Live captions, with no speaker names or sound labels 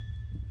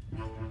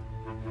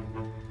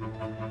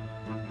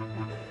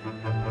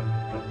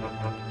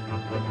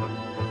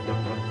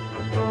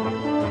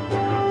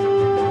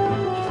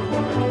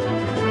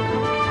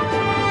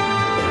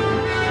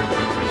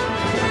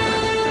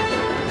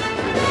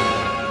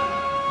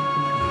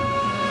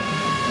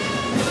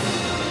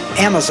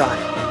Amazon,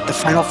 the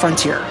final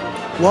frontier.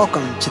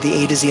 Welcome to the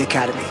A to Z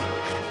Academy.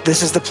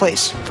 This is the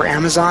place for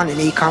Amazon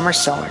and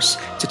e-commerce sellers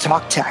to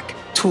talk tech,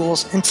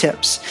 tools, and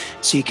tips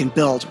so you can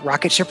build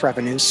rocket ship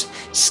revenues,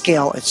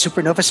 scale at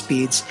supernova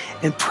speeds,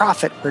 and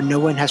profit where no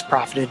one has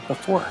profited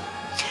before.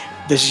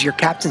 This is your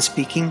captain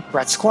speaking,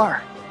 Brett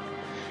Sklar.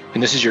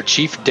 And this is your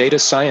Chief Data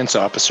Science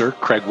Officer,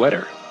 Craig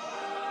Wetter.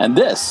 And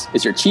this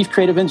is your Chief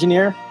Creative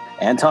Engineer,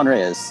 Anton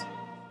Reyes.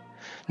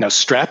 Now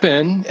strap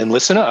in and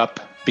listen up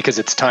because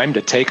it's time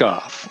to take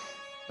off.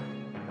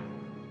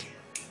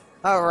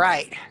 All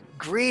right.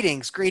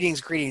 Greetings.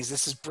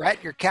 This is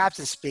Brett, your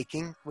captain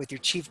speaking, with your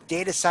Chief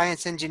Data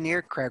Science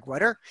Engineer, Craig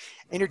Wetter,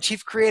 and your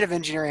Chief Creative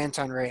Engineer,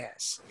 Anton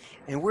Reyes.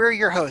 And we're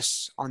your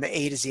hosts on the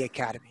A to Z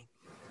Academy.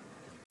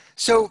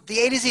 So the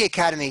A to Z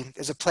Academy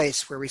is a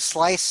place where we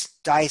slice,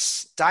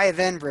 dice, dive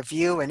in,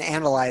 review, and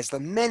analyze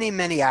the many,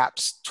 many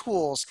apps,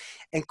 tools,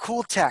 and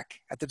cool tech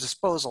at the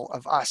disposal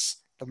of us,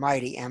 the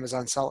mighty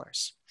Amazon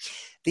sellers.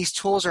 These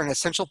tools are an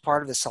essential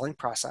part of the selling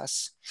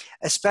process,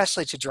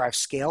 especially to drive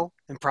scale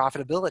and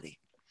profitability.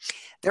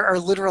 There are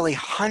literally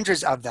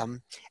hundreds of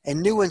them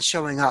and new ones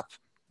showing up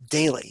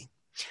daily.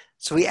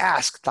 So we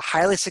ask the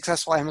highly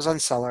successful Amazon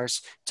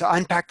sellers to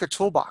unpack their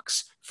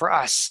toolbox for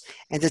us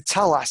and to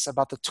tell us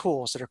about the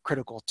tools that are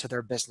critical to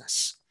their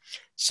business.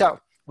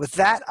 So with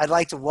that, I'd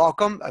like to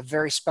welcome a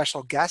very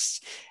special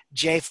guest,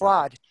 Jay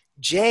Flaud.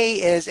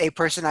 Jay is a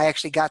person I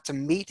actually got to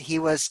meet. He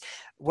was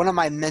one of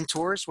my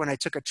mentors when I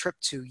took a trip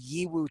to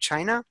Yiwu,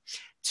 China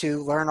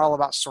to learn all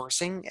about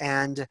sourcing.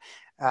 And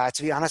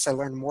to be honest, I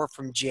learned more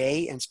from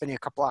Jay and spending a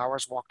couple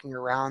hours walking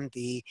around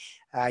the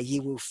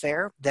Yiwu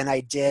fair than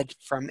I did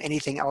from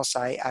anything else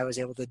I was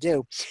able to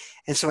do.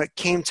 And so it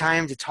came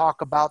time to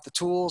talk about the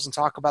tools and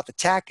talk about the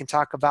tech and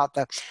talk about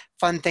the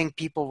fun thing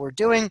people were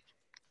doing.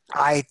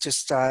 I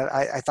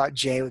thought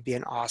Jay would be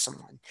an awesome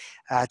one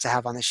to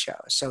have on the show.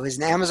 So he's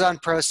an Amazon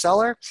Pro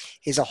seller.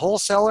 He's a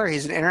wholesaler.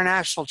 He's an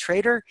international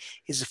trader.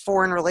 He's a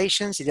foreign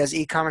relations. He does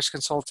e-commerce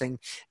consulting.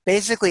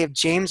 Basically, if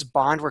James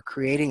Bond were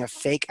creating a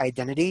fake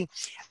identity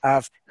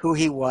of who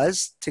he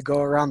was to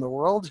go around the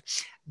world,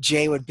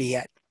 Jay would be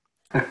it.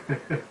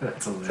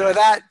 That's hilarious. So with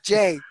that,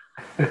 Jay,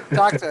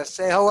 talk to us.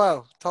 Say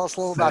hello. Tell us a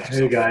little about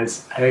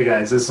yourself. Hey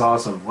guys, this is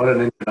awesome. What an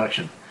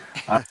introduction.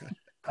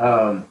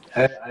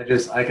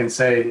 I can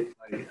say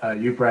like,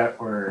 you, Brett,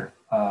 were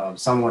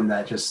someone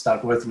that just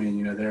stuck with me.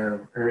 You know,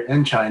 they're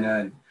in China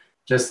and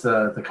just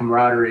the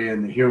camaraderie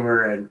and the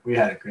humor, and we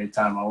had a great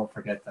time. I won't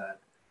forget that.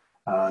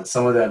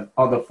 Some of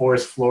on the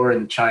forest floor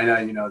in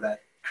China, you know, that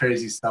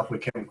crazy stuff we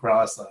came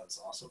across. That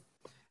was awesome.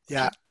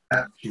 Yeah.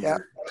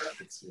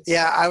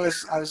 Yeah, I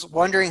was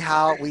wondering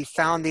how we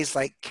found these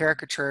like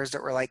caricatures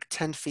that were like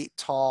 10 feet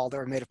tall that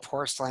were made of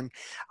porcelain.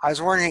 I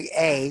was wondering,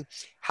 A,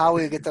 how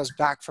we would get those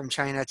back from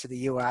China to the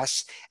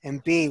U.S.,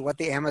 and B, what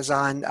the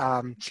Amazon,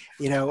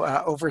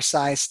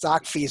 oversized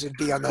stock fees would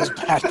be on those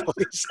bad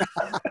boys.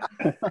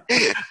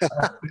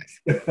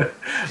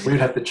 We'd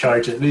have to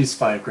charge at least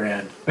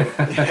 $5,000.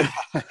 Yeah,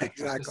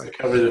 exactly. Just to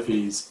cover the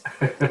fees.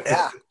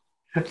 Yeah.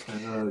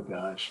 Oh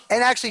gosh.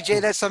 And actually,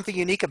 Jay, that's something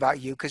unique about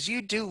you because you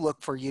do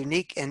look for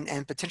unique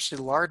and potentially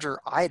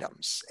larger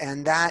items,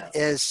 and that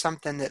is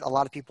something that a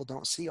lot of people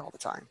don't see all the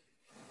time.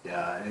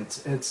 Yeah,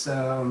 it's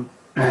and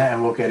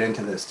we'll get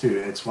into this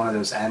too. It's one of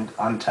those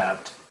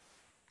untapped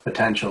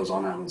potentials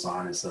on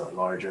Amazon is the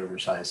large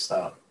oversized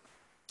stuff,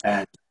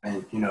 and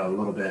you know, a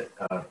little bit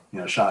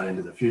shot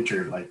into the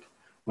future, like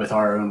with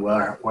our own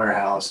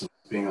warehouse and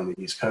being on the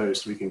East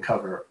Coast, we can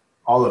cover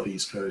all of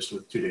East Coast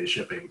with 2-day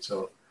shipping.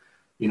 So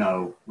you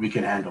know, we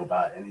can handle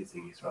about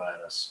anything you throw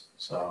at us.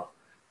 So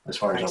as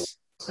far as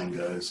our thing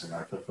goes and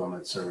our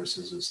fulfillment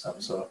services and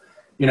stuff. So,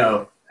 you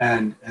know,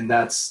 and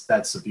that's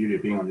the beauty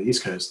of being on the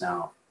East Coast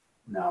now.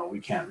 Now we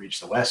can't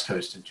reach the West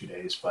Coast in 2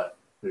 days, but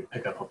we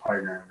pick up a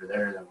partner over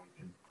there that we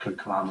can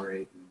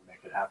conglomerate and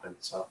make it happen.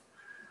 So,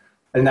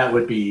 and that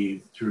would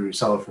be through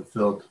seller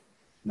fulfilled,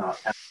 not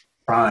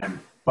Prime,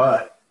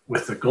 but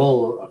with the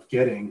goal of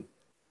getting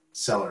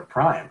seller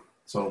Prime.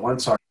 So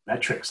once our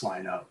metrics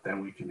line up,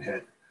 then we can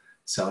hit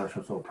seller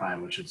fulfilled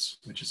Prime, which is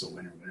a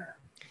winner.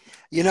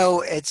 You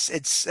know, it's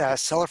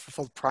seller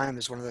fulfilled Prime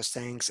is one of those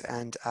things,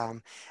 and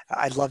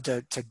I'd love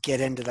to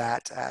get into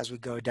that as we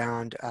go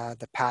down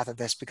the path of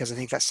this, because I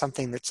think that's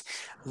something that's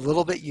a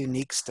little bit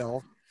unique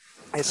still.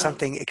 It's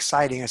something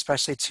exciting,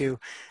 especially to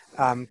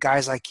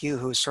guys like you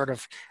who sort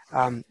of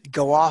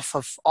go off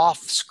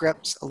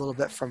script a little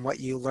bit from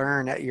what you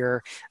learn at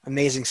your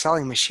amazing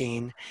selling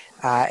machine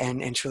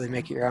and truly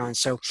make it your own.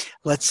 So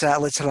let's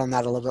hit on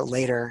that a little bit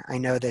later. I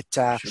know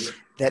that Sure.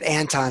 that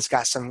Anton's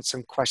got some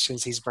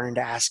questions he's burning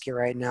to ask you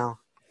right now.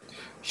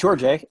 Sure,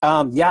 Jay.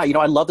 Yeah, you know,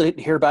 I'd love to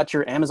hear about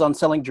your Amazon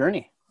selling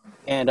journey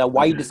and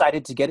why you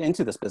decided to get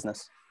into this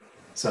business.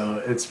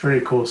 So it's a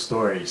pretty cool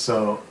story.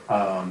 So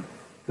an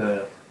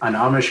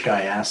Amish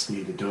guy asked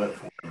me to do it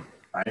for him,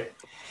 right?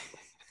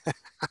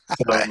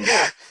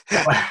 That's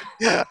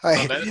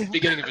the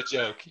beginning of a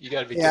joke. You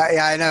got to be.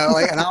 Yeah, I know.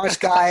 Like an Amish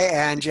guy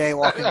and Jay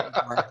walking in the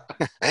bar.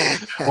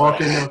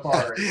 Walking in the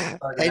bar.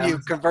 And you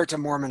convert to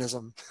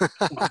Mormonism.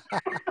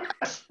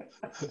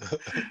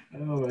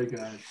 Oh my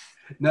God.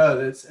 No,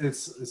 it's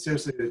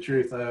seriously the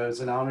truth. I was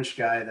an Amish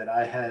guy that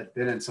I had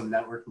been in some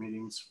network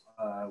meetings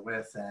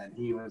with, and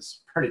he was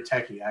pretty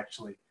techie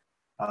actually.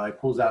 He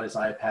pulls out his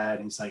iPad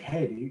and he's like,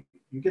 "Hey, do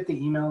you get the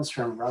emails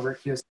from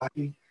Robert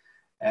Kiyosaki?"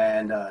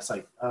 And it's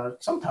like,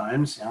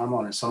 sometimes, you know, I'm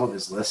on some of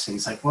his lists. And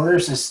he's like, "Well,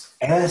 there's this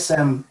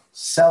ASM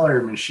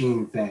seller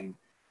machine thing,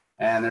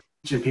 and they're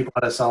teaching people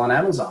how to sell on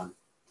Amazon."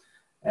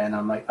 And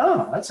I'm like,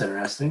 "Oh, that's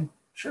interesting.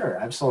 Sure,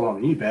 I've sold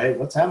on eBay.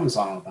 What's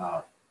Amazon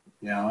about?"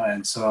 You know,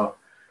 and so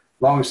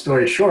long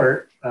story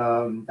short,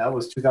 that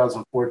was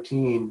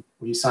 2014.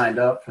 We signed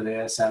up for the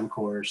ASM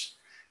course.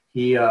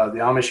 The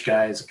Amish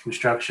guy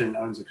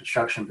owns a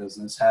construction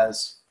business,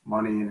 has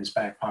money in his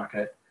back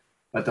pocket,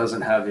 but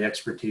doesn't have the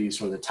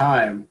expertise or the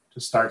time to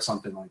start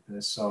something like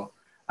this. So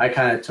I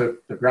kind of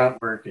took the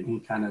grunt work and he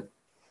kind of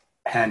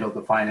handled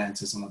the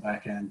finances on the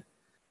back end.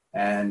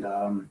 And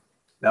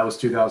that was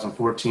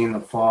 2014, the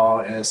fall,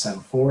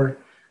 ASM4.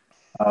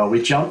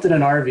 We jumped in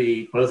an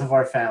RV, both of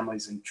our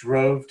families, and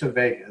drove to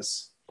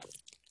Vegas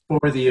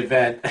for the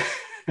event.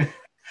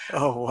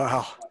 Oh,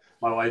 wow.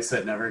 My wife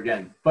said never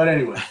again. But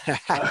anyway,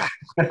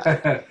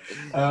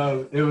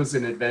 it was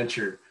an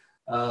adventure.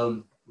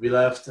 We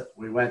left.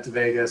 We went to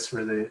Vegas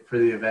for the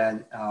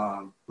event.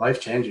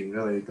 Life changing,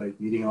 really. Like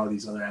meeting all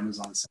these other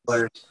Amazon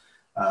sellers.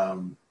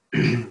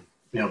 You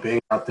know,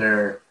 being out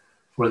there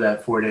for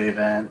that 4-day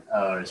event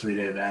or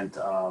 3-day event,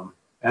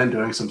 and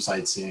doing some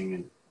sightseeing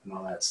and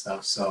all that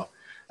stuff. So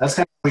that's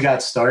kind of how we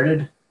got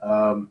started.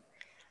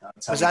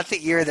 Was that the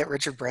year that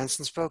Richard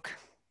Branson spoke?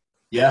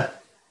 Yeah.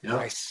 Yep.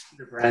 Nice.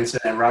 Branson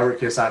and Robert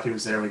Kiyosaki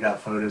was there. We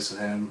got photos of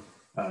him.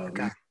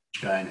 Okay.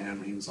 Guy and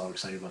him. He was all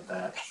excited about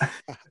that.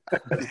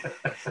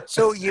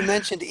 So you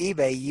mentioned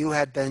eBay. You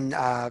had been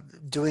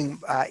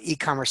doing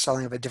e-commerce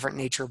selling of a different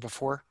nature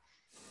before?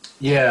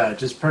 Yeah,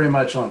 just pretty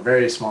much on a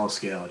very small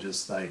scale.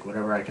 Just like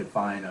whatever I could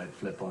find, I'd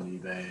flip on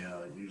eBay.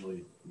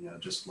 Usually, you know,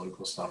 just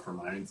local stuff or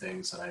my own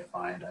things that I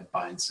find, I'd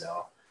buy and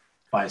sell.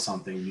 Buy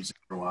something, use it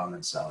for a while, and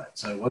then sell it.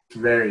 So it was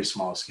very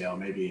small scale,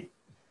 maybe,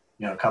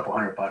 you know, a couple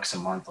 $100 a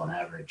month on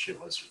average.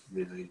 Wasn't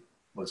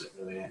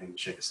really anything to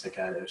shake a stick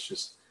at. It was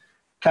just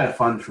kind of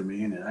fun for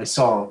me. And I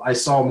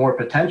saw more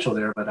potential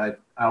there, but I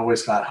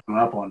always got hung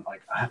up on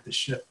like, I have to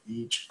ship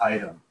each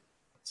item.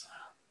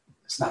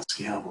 It's not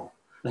scalable.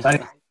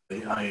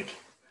 I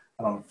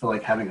don't feel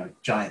like having a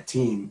giant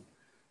team,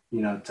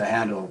 you know, to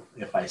handle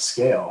if I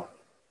scale.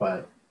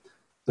 But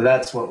so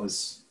that's what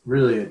was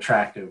really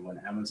attractive when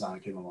Amazon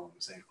came along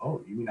and saying,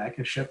 "Oh, you mean I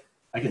can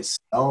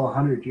sell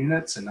 100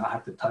 units and not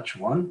have to touch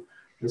one?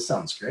 This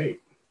sounds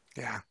great."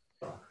 Yeah.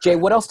 Jay,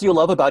 what else do you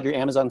love about your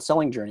Amazon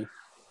selling journey?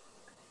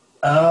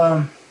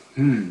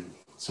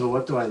 So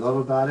what do I love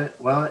about it?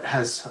 Well, it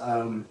has,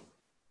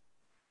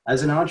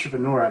 as an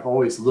entrepreneur, I've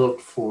always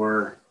looked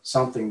for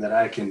something that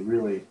I can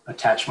really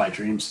attach my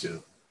dreams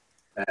to.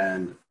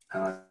 And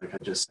like I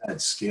just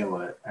said, scale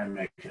it and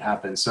make it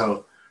happen.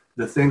 So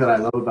the thing that I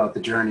love about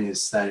the journey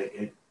is that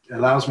it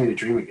allows me to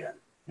dream again.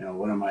 You know,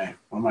 one of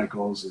my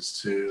goals is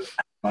to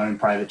have my own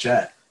private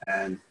jet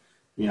and,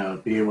 you know,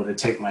 be able to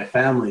take my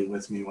family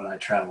with me when I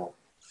travel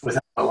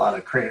without a lot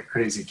of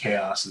crazy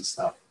chaos and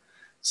stuff.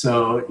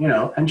 So, you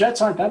know, and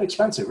jets aren't that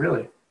expensive,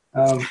 really.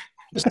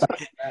 Just not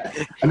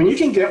bad. I mean, you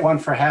can get one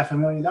for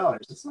 $500,000.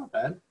 It's not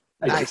bad.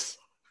 Nice.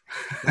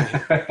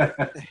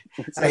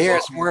 I hear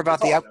it's more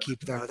about the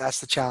upkeep, though.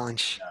 That's the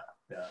challenge.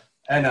 Yeah.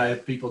 And I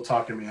have people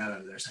talking me out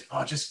of it. They're saying,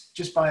 "Oh,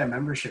 just buy a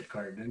membership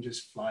card and then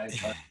just fly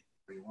wherever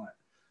you want."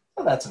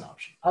 Well, that's an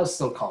option. I'll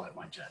still call it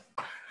my jet.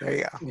 There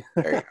you go.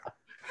 There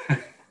you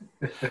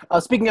go.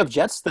 Speaking of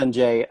jets, then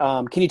Jay,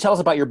 can you tell us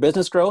about your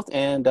business growth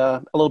and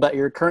a little about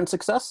your current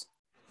success?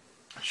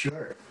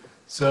 Sure.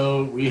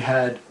 So we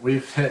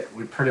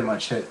pretty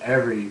much hit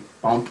every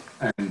bump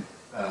and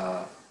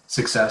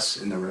success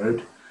in the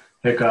road.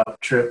 Hiccup,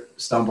 trip,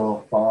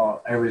 stumble,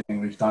 fall, everything.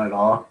 We've done it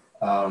all.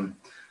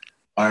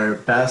 Our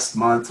best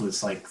month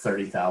was like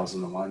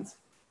 30,000 a month,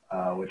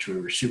 which we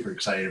were super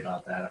excited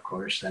about that, of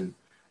course. And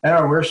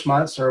our worst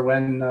months are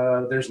when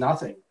there's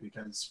nothing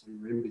because we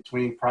were in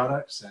between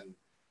products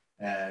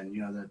and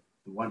you know, the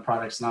one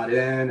product's not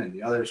in and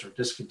the others are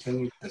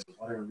discontinued because of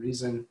whatever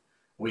reason.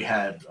 We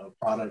had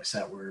products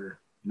that were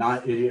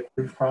not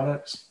idiot-proof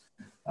products.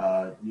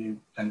 And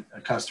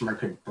a customer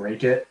could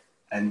break it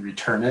and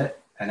return it,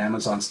 and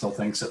Amazon still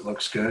thinks it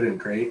looks good and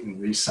great and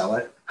resell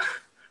it,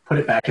 put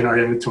it back in our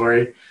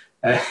inventory,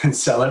 and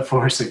sell it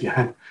for us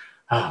again.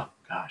 Oh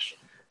gosh!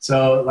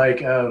 So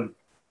like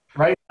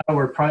right now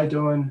we're probably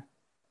doing.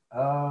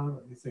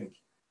 Let me think.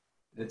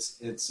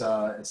 It's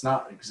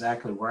not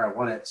exactly where I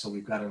want it, so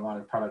we've got a lot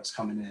of products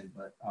coming in,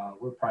 but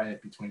we're probably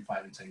at between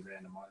 $5,000 and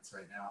 $10,000 a month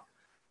right now.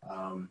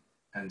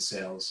 And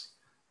sales.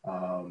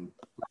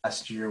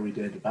 Last year we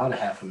did about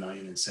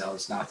 $500,000 in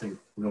sales. Nothing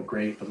real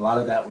great, but a lot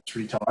of that was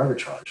retail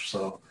arbitrage.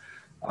 So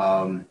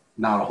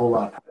not a whole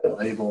lot of private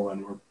label,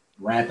 and we're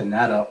ramping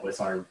that up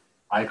with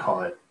I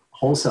call it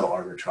wholesale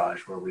arbitrage,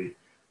 where we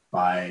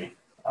buy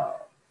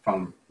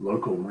from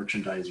local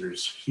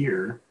merchandisers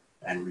here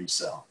and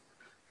resell.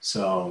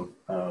 So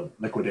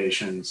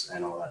liquidations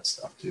and all that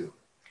stuff too.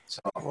 So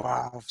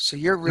Wow. So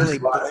you're really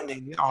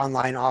blending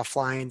online,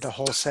 offline, the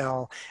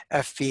wholesale,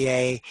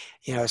 FBA,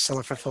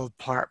 seller fulfilled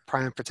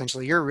prime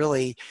potentially. You're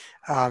really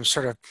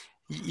sort of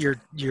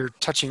you're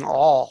touching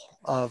all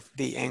of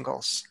the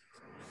angles.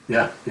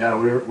 yeah,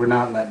 we're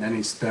not letting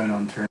any stone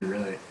unturned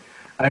really.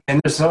 I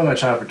mean, there's so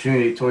much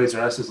opportunity. Toys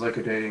R Us is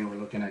liquidating. We're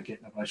looking at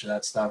getting a bunch of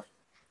that stuff.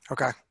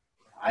 Okay.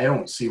 I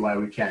don't see why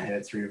we can't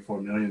hit 3 or 4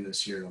 million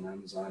this year on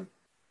Amazon.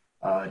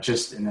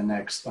 Just in the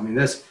next, I mean,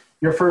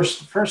 your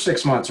first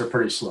 6 months are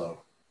pretty slow,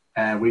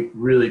 and we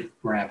really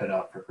ramp it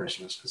up for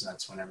Christmas because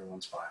that's when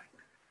everyone's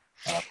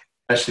buying.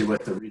 Especially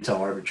with the retail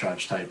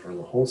arbitrage type or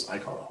the wholesale. I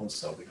call it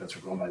wholesale because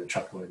we're going by the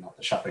truckload, not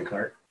the shopping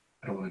cart.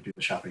 I don't want to do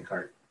the shopping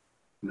cart.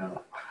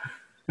 No.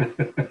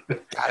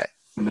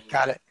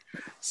 Got it.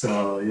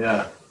 So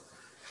yeah.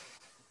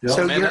 Yep.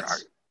 So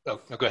no,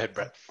 go ahead,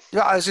 Brett.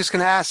 yeah, I was just going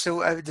to ask.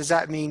 So does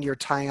that mean you're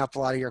tying up a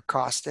lot of your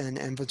cost and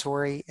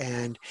inventory,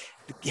 and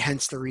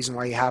hence the reason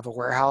why you have a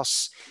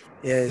warehouse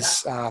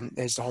is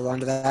to hold on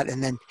to that?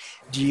 And then,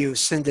 do you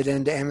send it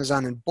into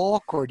Amazon in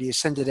bulk, or do you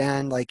send it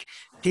in like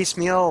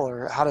piecemeal,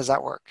 or how does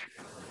that work?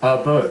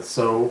 Both.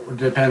 So it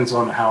depends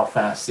on how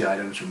fast the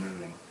items are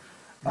moving.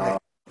 Right.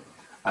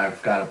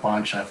 I've got a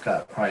bunch. I've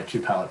got probably 2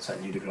 pallets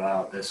that need to go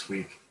out this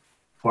week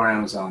for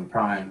Amazon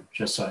Prime,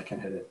 just so I can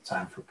hit it in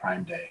time for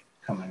Prime Day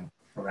coming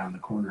around the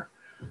corner.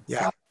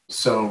 Yeah.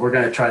 So we're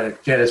going to try to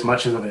get as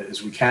much of it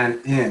as we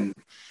can in.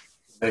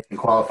 They can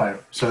qualify,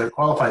 so it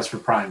qualifies for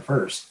Prime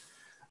first.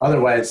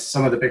 Otherwise,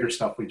 some of the bigger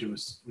stuff we do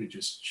is we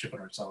just ship it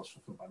ourselves,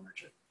 fulfilled by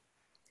merchant.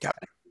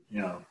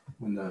 Yeah.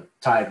 When the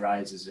tide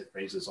rises, it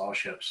raises all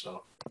ships.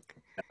 So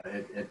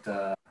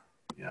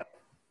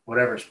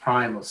whatever's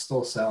Prime will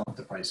still sell if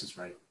the price is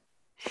right.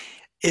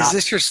 Is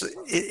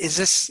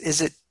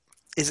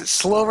it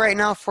slow right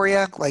now for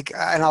you? Like,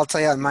 and I'll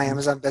tell you, in my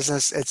Amazon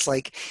business, it's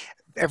like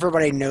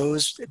everybody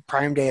knows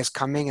Prime Day is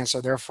coming, and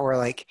so therefore,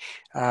 like,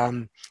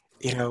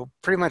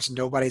 pretty much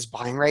nobody's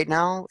buying right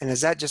now. And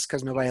is that just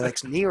because nobody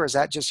likes me, or is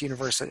that just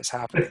universally it's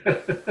happening?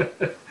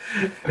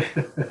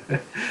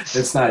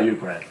 It's not you,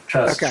 Brett.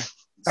 Trust.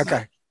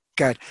 Okay.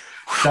 Good.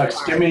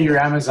 Chucks, give me your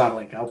Amazon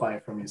link. I'll buy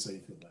it from you so you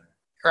feel better.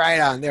 Right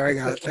on. There we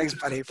go. Thanks,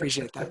 buddy.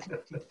 Appreciate that.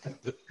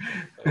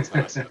 That's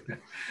awesome.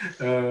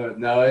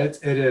 No, it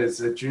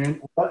is a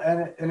June,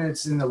 and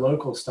it's in the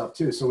local stuff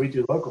too. So we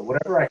do local.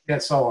 Whatever I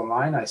can't sell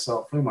online, I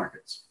sell at flea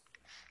markets.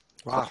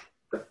 Wow.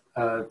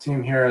 So,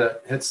 team here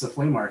that hits the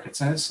flea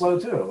markets, and it's slow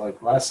too.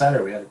 Like last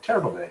Saturday, we had a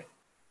terrible day.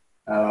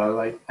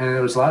 And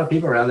there was a lot of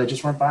people around that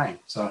just weren't buying.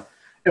 So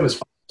it was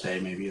fun day,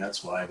 maybe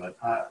that's why. But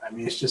I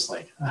mean, it's just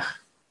like,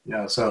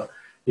 So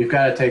you've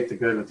got to take the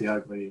good with the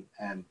ugly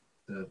and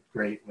the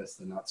great with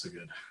the not so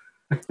good.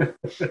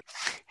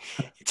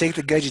 You take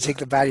the good, you take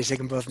the bad, you take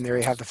them both, and there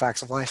you have the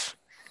facts of life.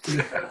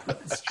 Yeah,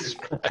 that's true.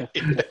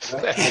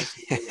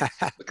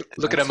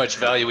 Look at how much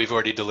value we've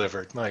already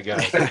delivered. My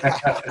God.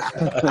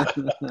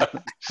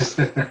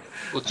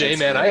 Well, Jay,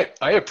 man,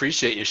 I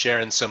appreciate you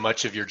sharing so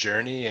much of your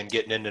journey and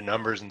getting into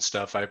numbers and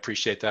stuff. I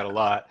appreciate that a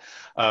lot.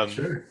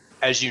 Sure.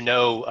 As you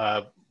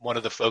know, one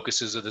of the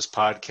focuses of this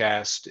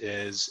podcast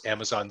is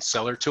Amazon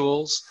seller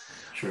tools.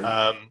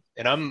 Sure.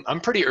 And I'm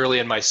pretty early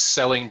in my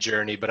selling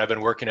journey, but I've been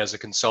working as a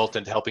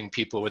consultant helping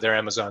people with their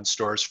Amazon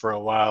stores for a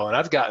while. And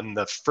I've gotten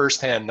the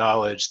firsthand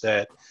knowledge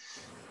that,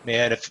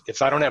 man,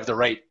 if I don't have the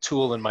right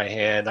tool in my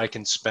hand, I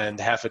can spend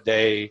half a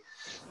day,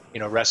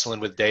 wrestling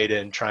with data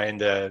and trying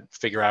to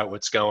figure out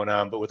what's going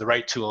on. But with the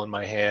right tool in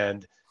my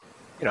hand,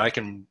 I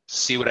can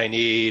see what I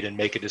need and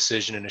make a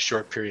decision in a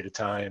short period of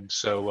time.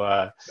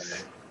 So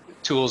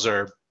tools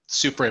are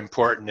super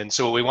important. And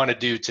so what we want to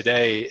do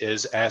today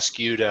is ask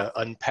you to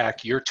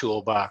unpack your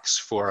toolbox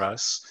for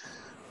us.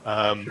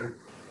 Sure.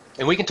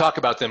 And we can talk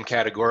about them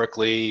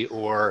categorically,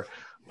 or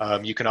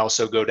you can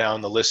also go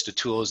down the list of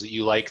tools that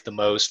you like the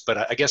most.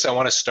 But I guess I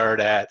want to start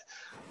at,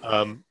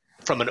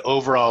 from an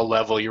overall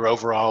level, your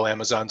overall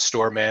Amazon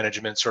store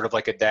management, sort of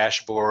like a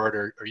dashboard,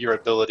 or your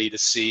ability to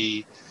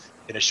see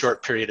in a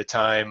short period of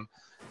time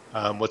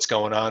what's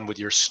going on with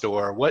your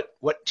store.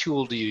 What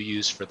tool do you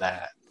use for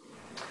that?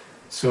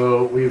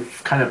 So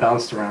we've kind of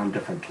bounced around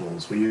different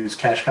tools. We used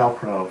Cash Cow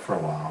Pro for a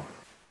while.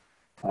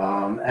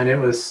 And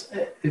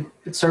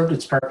it served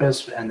its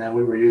purpose. And then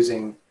we were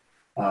using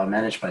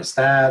Managed by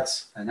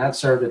Stats, and that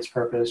served its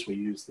purpose. We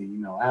used the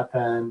email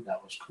append.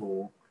 That was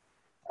cool.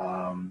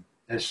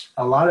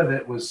 A lot of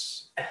it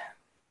was,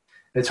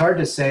 it's hard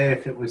to say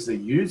if it was the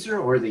user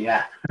or the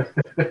app.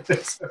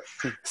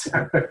 so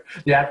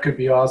the app could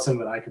be awesome,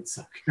 but I could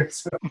suck.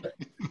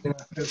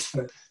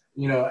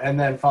 And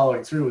then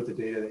following through with the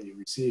data that you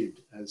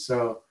received. And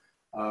so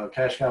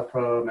Cash Cow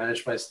Pro,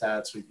 Managed by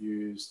Stats, we've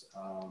used.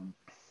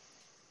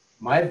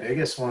 My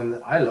biggest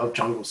one, I love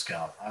Jungle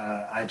Scout.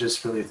 I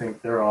just really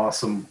think they're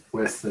awesome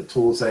with the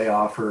tools they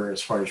offer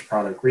as far as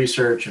product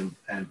research and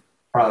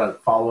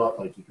product follow-up.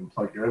 Like you can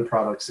plug your own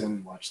products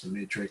in, watch the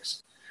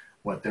matrix,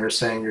 what they're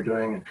saying you're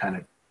doing, and kind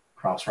of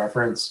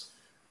cross-reference.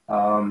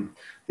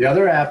 The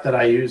other app that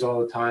I use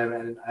all the time,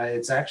 and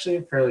it's actually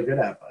a fairly good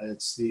app,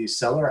 it's the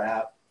Seller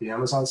app the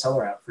Amazon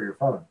Seller app for your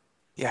phone.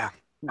 Yeah.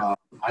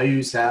 I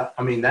use that.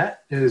 I mean,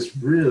 that is a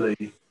really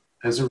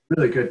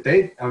good.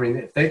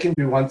 If they can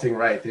do one thing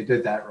right, they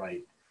did that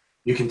right.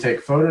 You can take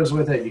photos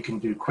with it. You can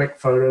do quick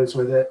photos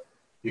with it.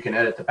 You can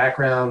edit the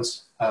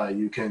backgrounds.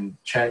 You can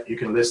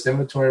list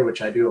inventory,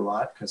 which I do a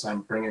lot because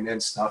I'm bringing in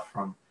stuff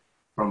from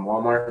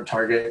Walmart and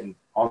Target and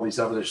all these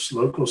other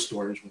local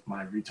stores with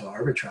my retail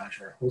arbitrage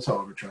or wholesale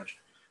arbitrage.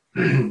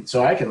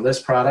 So I can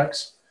list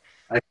products.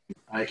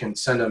 I can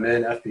send them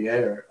in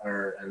FBA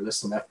or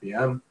list them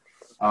FBM.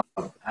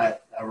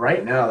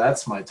 Right now,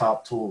 that's my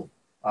top tool.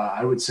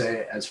 I would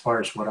say as far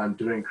as what I'm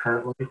doing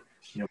currently,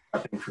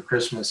 prepping for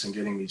Christmas and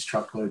getting these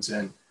truckloads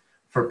in.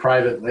 For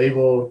private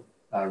label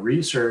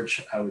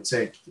research, I would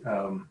say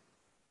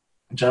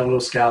Jungle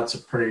Scout's a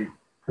pretty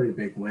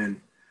big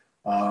win.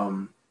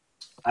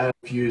 I've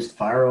used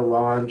Viral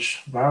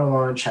Launch. Viral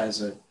Launch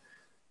has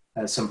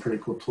some pretty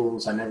cool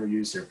tools. I never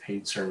used their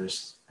paid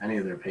service, any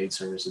of their paid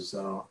services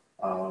though.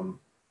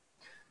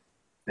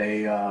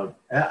 The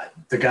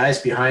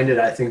guys behind it,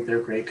 I think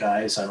they're great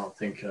guys. I don't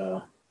think,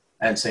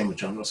 and same with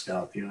Jungle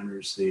Scout, the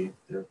owners,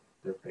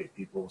 they're great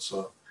people.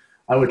 So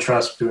I would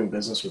trust doing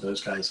business with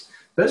those guys.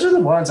 Those are the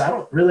ones. I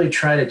don't really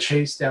try to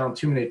chase down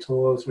too many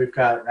tools. We've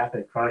got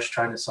Rapid Crush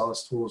trying to sell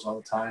us tools all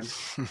the time.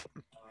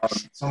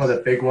 Some of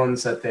the big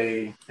ones that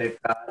they've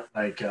got,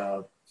 like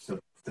the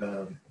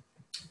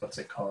what's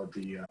it called,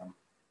 the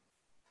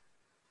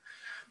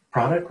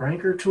product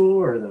ranker tool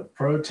or the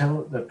pro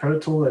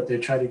tool that they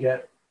try to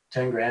get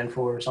 10 grand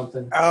for or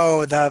something.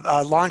 Oh, the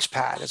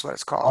Launchpad is what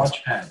it's called.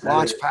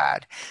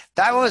 Launchpad.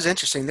 That was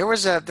interesting. There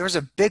was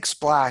a big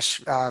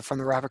splash from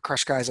the Rapid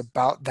Crush guys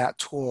about that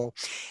tool,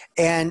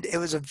 and it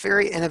was a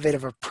very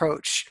innovative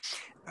approach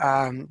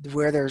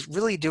where they're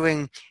really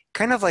doing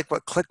kind of like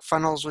what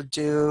ClickFunnels would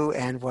do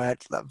and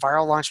what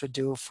Viral Launch would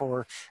do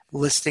for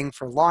listing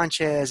for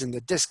launches and the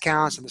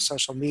discounts and the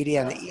social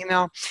media and the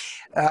email.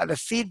 The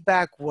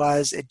feedback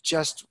was it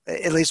just,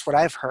 at least what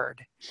I've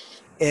heard,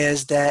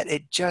 is that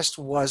it just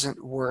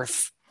wasn't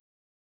worth.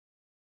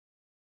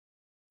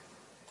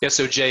 Yeah,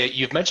 so Jay,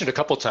 you've mentioned a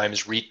couple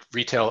times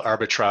retail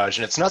arbitrage,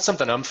 and it's not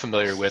something I'm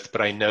familiar with,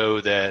 but I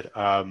know that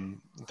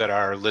that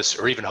our list,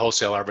 or even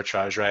wholesale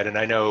arbitrage, right? And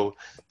I know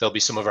there'll be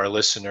some of our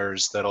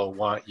listeners that'll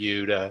want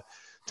you to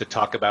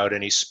talk about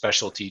any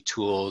specialty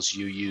tools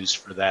you use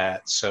for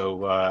that.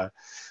 So,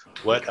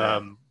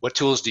 what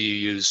tools do you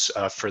use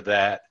for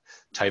that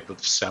type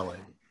of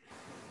selling?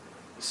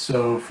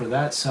 So for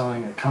that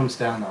selling, it comes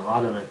down a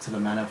lot of it to the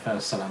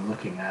manifest that I'm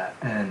looking at,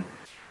 and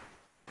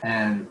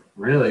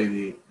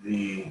really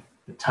the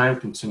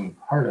time-consuming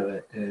part of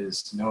it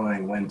is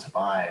knowing when to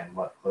buy and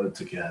what load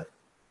to get,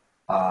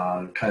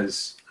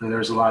 because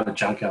there's a lot of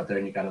junk out there,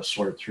 and you got to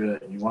sort through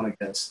it, and you want to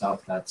get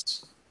stuff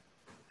that's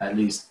at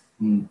least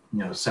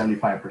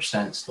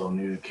 75% still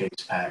new case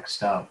pack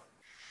stuff.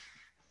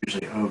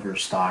 Usually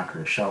overstock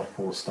or shelf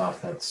full stuff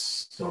that's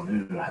still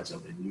new,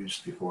 hasn't been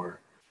used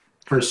before.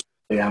 First,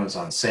 the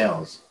Amazon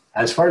sales.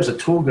 As far as a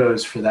tool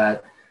goes for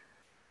that,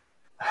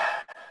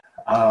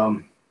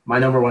 my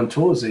number one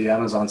tool is the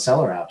Amazon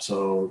Seller app.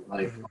 So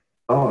like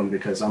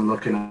because I'm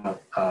looking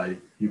at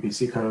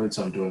UPC codes,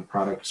 I'm doing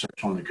product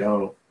search on the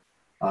go,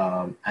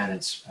 and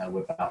it's I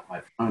whip out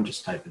my phone,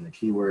 just type in the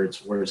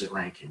keywords, where is it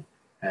ranking?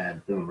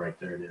 And boom, right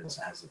there it is.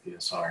 It has the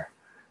PSR.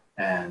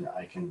 And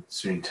I can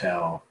soon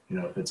tell,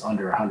 if it's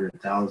under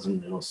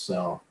 100,000, it'll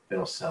sell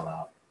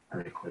out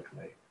pretty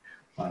quickly.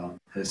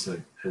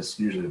 It's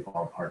usually the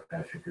ballpark.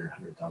 I figure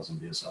 100,000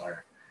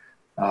 BSR.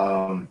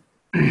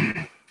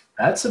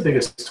 That's the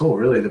biggest tool,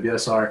 really, the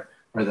BSR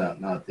or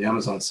the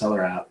Amazon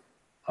Seller app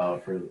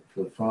for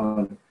the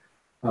phone.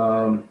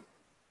 I'm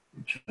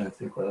trying to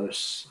think what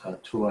other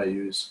tool I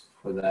use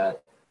for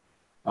that.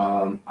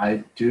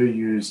 I do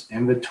use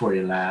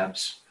Inventory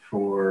Labs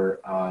for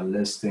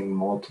listing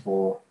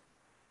multiple.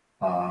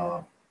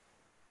 So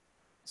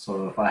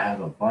if I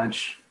have a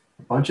bunch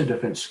of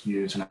different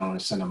SKUs and I want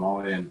to send them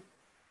all in,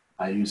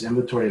 I use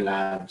Inventory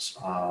Labs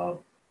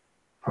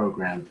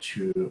program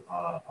to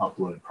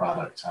upload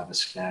products. I have a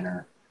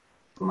scanner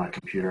for my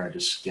computer. I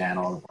just scan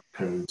all the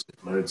codes,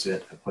 it loads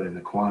it, I put in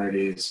the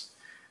quantities,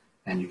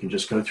 and you can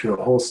just go through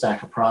a whole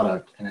stack of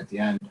product, and at the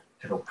end,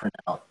 it'll print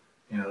out.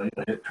 It'll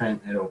hit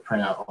print, it'll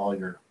print out all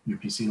your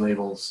UPC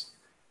labels,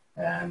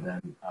 and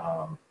then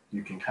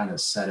you can kind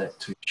of set it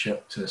to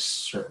ship to a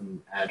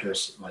certain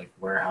address like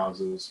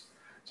warehouses.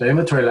 So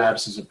Inventory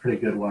Labs is a pretty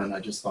good one.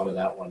 I just thought of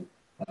that one.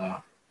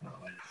 I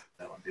didn't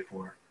that one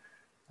before.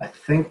 I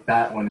think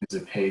that one is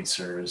a paid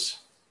service.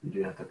 You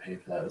do have to pay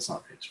for that. It's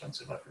not very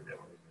expensive. I forget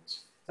what it is.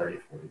 30,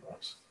 40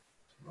 bucks,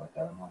 something like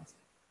that a month.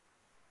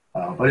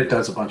 But it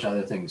does a bunch of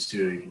other things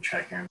too. You can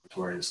track your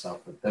inventory and stuff.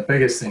 But the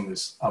biggest thing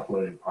is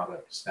uploading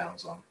products to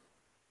Amazon.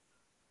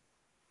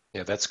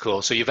 Yeah, that's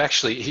cool. So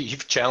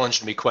you've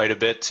challenged me quite a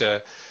bit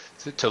to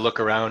look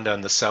around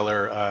on the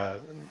Seller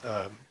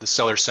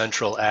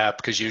Central app,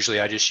 because usually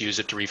I just use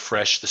it to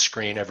refresh the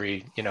screen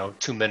every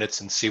 2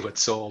 minutes and see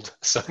what's sold.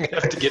 So I'm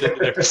gonna have to get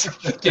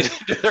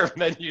into their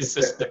menu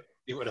system,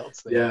 see what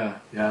else they have.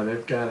 Yeah,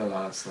 they've got a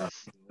lot of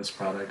stuff. List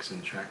products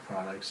and track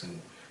products,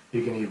 and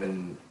you can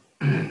even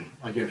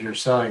like if you're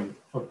selling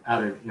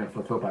out of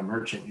fulfilled by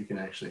merchant, you can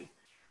actually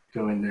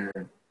go in there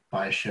and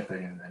buy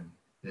shipping, and then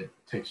it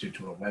takes you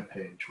to a web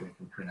page where you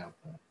can print out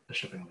the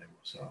shipping label.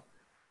 So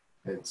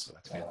it's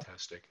That's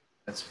fantastic.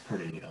 that's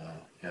pretty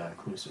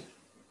inclusive.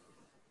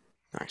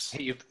 Nice.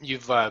 Hey,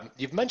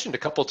 you've mentioned a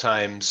couple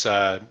times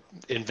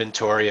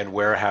inventory and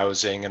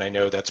warehousing, and I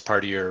know that's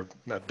part of your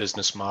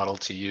business model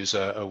to use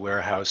a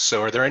warehouse.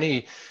 So, are there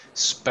any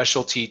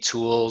specialty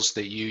tools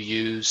that you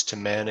use to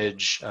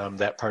manage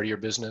that part of your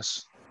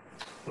business?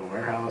 The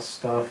warehouse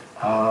stuff.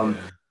 Yeah.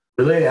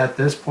 Really, at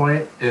this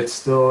point, it's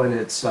still in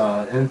its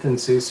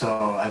infancy.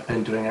 So I've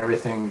been doing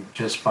everything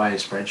just by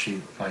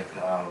spreadsheet, like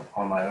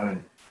on my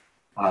own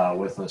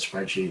with a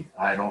spreadsheet.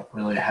 I don't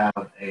really have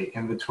a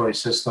inventory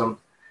system.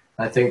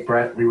 I think,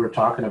 Brett, we were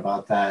talking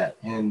about that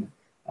in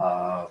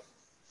uh,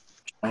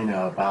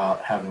 China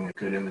about having a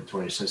good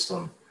inventory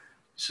system.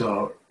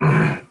 So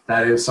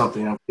that is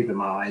something I'm keeping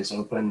my eyes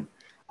open.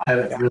 I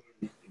haven't Yeah.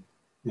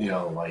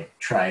 really, like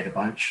tried a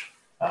bunch.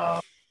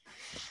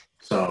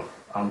 So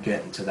I'm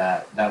getting to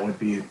that. That would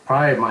be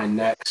probably my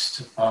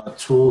next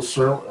tool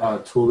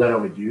that I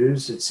would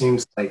use. It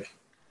seems like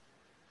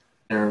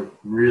they're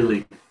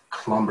really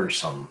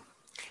cumbersome.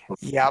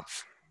 Yep.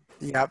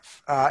 Yep.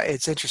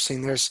 It's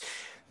interesting.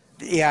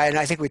 Yeah, and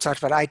I think we talked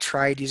about, I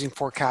tried using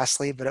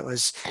Forecastly, but it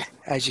was,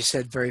 as you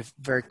said, very,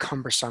 very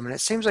cumbersome. And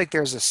it seems like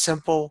there's a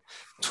simple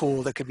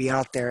tool that could be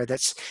out there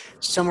that's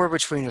somewhere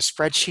between a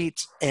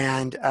spreadsheet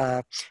and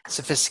a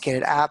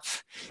sophisticated app.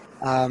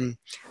 I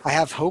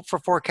have hope for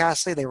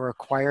Forecastly. They were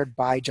acquired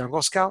by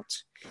Jungle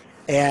Scout.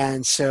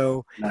 And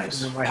so,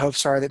 Nice. my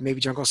hopes are that maybe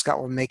Jungle Scout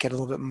will make it a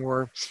little bit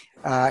more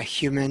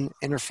human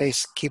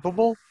interface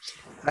capable.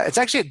 It's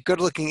actually a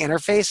good looking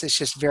interface. It's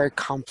just very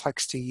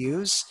complex to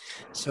use.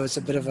 So it's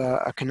a bit of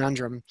a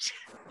conundrum.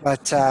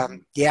 But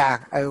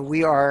yeah,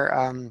 we are,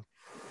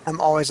 I'm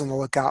always on the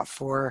lookout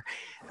for,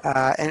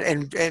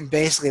 and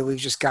basically we've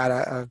just got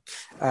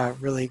a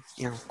really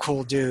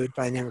cool dude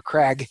by the name of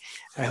Craig,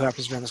 who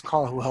happens to be on this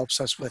call, who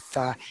helps us with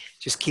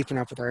just keeping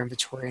up with our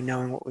inventory and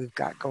knowing what we've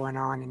got going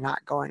on and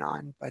not going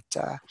on. But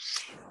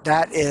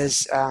that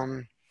is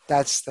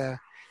that's the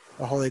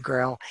holy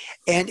grail.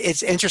 And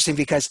it's interesting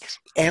because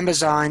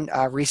Amazon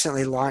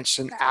recently launched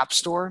an app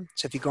store.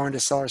 So if you go into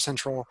Seller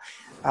Central,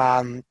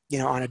 on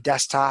a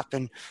desktop,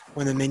 and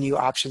one of the menu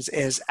options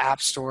is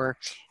App Store,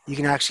 you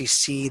can actually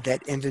see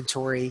that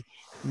inventory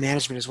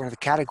management is one of the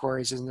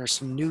categories, and there's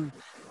some new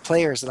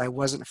players that I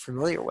wasn't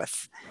familiar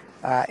with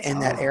in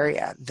that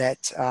area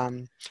that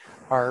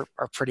are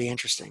pretty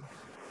interesting.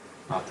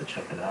 I'll have to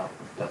check it out.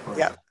 Definitely.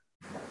 Yeah.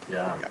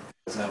 Yeah. Yeah.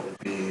 Because that would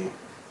be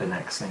the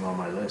next thing on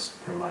my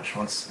list, pretty much.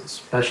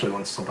 Especially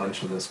once a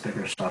bunch of this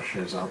bigger stuff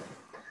shows up.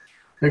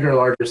 Bigger,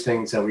 larger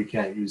things that we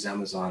can't use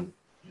Amazon,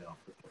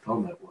 for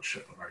fulfillment, we'll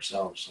ship them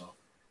ourselves. So,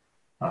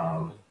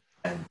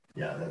 and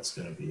yeah, that's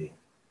going to be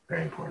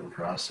very important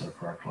for us and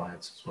for our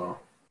clients as well.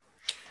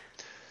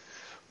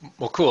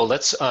 Well, cool.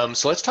 Let's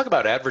talk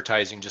about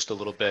advertising just a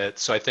little bit.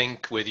 So I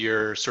think with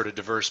your sort of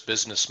diverse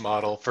business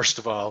model, first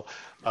of all,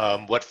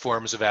 what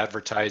forms of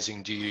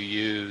advertising do you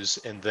use?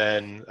 And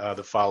then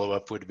the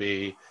follow-up would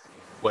be,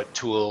 what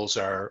tools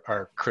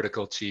are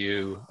critical to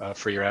you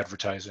for your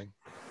advertising?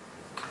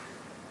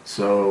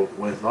 So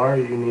with our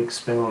unique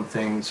spin on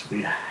things,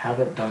 we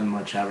haven't done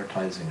much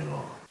advertising at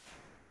all.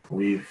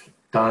 We've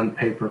done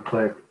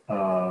pay-per-click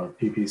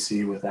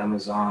PPC with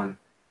Amazon.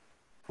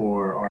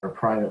 For our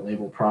private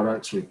label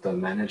products, we've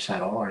managed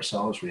that all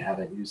ourselves. We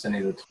haven't used any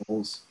of the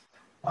tools.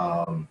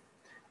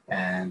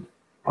 And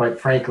quite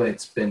frankly,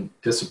 it's been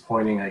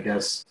disappointing, I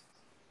guess,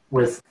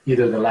 with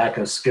either the lack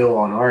of skill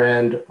on our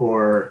end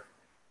or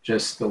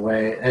just the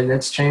way, and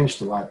it's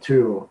changed a lot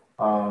too.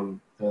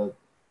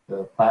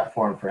 The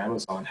platform for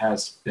Amazon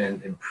has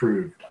been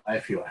improved. I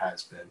feel it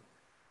has been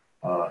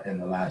in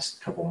the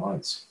last couple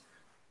months.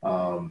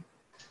 I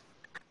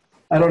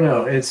don't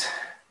know.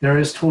 There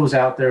is tools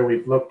out there.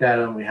 We've looked at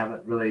them. We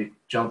haven't really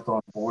jumped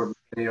on board with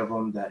any of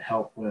them that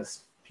help with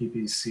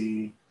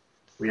PPC.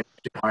 We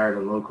actually hired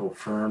a local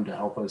firm to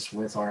help us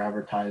with our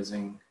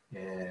advertising.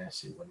 And let's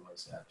see, when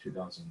was that?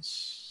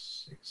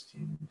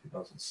 2016,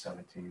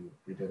 2017.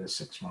 We did a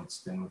 6-month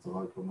stint with the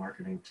local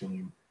marketing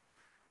team.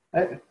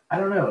 I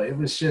don't know. It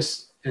was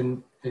just,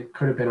 and it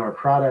could have been our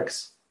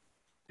products.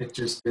 It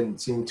just didn't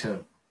seem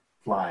to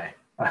fly.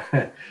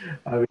 I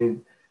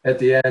mean, at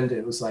the end,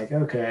 it was like,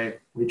 okay,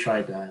 we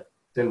tried that.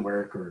 Didn't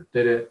work, or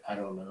did it? I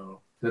don't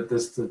know.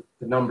 The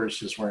numbers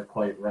just weren't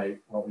quite right,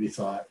 what we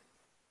thought.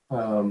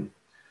 And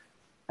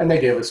they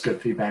gave us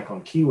good feedback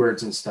on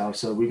keywords and stuff.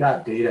 So we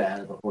got data out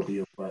of the whole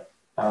deal. But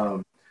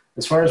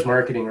as far as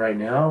marketing right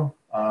now,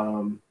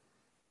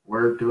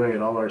 we're doing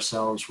it all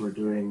ourselves. We're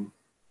doing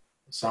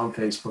some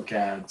Facebook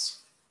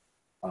ads.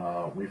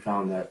 We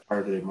found that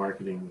targeted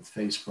marketing with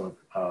Facebook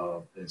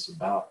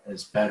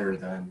is better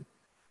than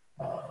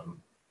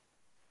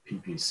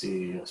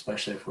PPC,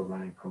 especially if we're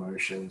running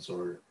promotions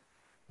or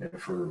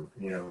if we're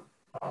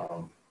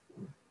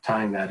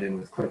tying that in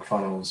with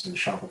ClickFunnels and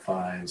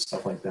Shopify and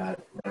stuff like that.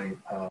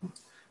 Running,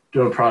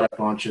 doing product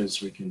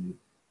launches, we can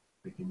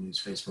We can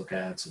use Facebook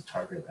ads to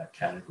target that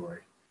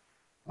category.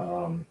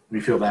 We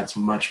feel that's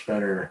much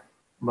better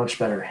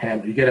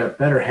handle. You get a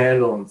better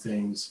handle on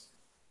things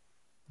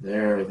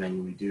there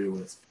than we do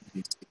with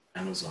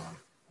Amazon.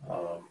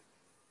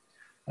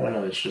 I don't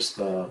know. It's just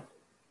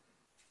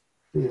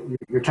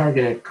you're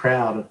targeting a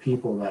crowd of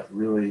people that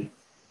really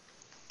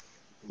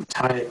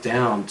tie it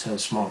down to a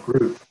small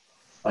group.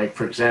 Like,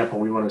 for example,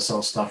 we want to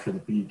sell stuff for the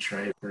beach,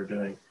 right? We're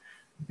doing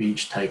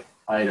beach type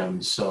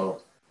items.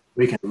 So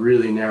we can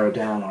really narrow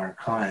down our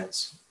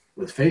clients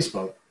with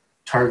Facebook,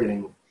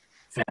 targeting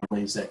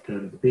families that go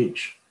to the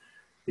beach,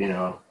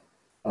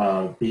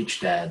 beach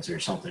dads or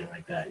something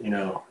like that,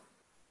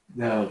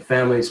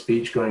 families,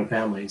 beach going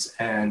families.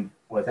 And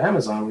with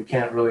Amazon, we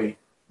can't really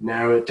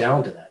narrow it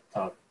down to that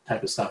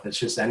type of stuff. It's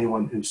just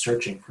anyone who's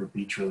searching for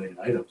beach related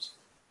items.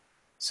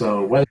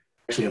 So whether it's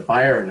actually a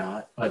buyer or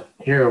not, but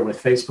here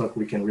with Facebook,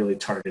 we can really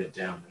target it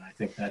down. And I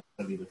think that's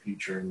going to be the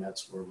future, and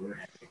that's where we're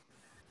heading.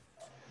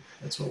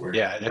 That's what we're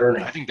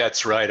learning. I think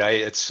that's right.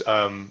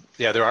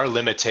 There are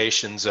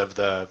limitations of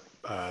the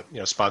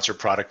sponsored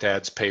product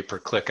ads pay per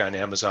click on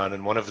Amazon,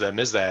 and one of them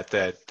is that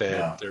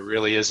there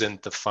really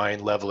isn't the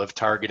fine level of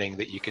targeting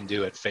that you can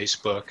do at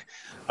Facebook.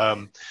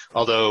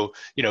 Although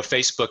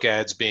Facebook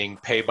ads being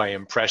pay by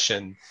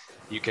impression,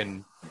 you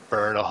can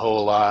burn a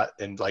whole lot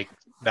and like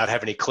not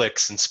have any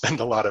clicks and spend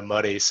a lot of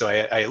money. So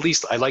I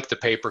like the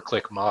pay per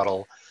click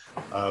model,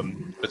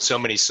 but so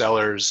many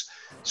sellers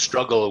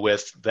struggle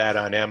with that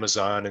on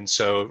Amazon. And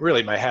so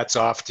really my hat's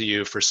off to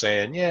you for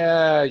saying,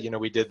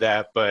 we did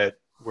that, but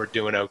we're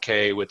doing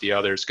okay with the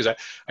others. Because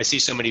I see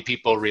so many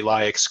people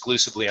rely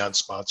exclusively on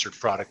sponsored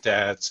product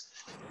ads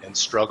and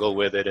struggle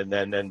with it, and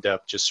then end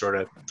up just sort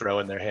of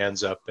throwing their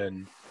hands up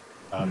and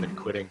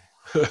quitting.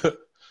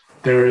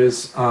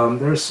 There's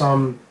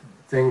some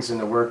things in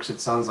the works. It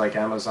sounds like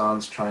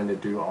Amazon's trying to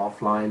do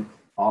off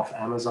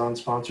Amazon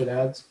sponsored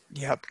ads.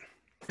 Yep.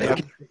 If they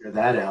can figure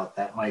that out,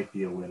 that might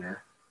be a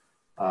winner.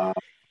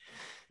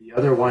 The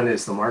other one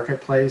is the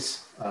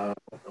marketplace.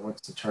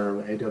 What's the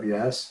term?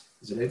 AWS?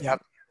 Is it AWS?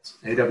 Yep.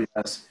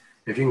 AWS.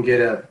 If you can get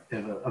a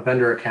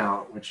vendor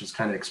account, which is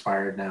kind of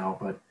expired now,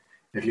 but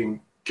if you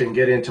can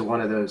get into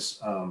one of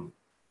those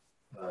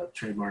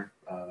trademark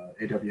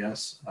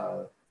AWS.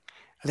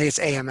 I think it's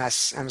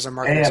AMS, Amazon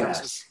Marketing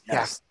Services.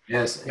 Yes.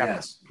 Yes,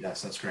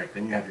 that's correct.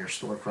 Then you have your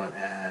storefront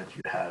ad.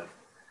 You have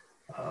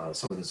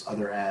some of those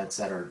other ads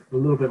that are a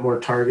little bit more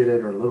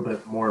targeted or a little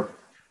bit more,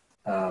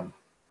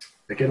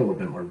 they get a little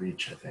bit more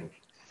reach, I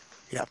think.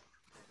 Yeah.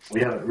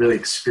 We haven't really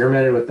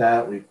experimented with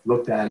that. We've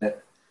looked at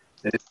it.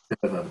 It is a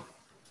bit of a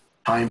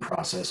time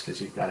process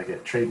because you've got to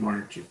get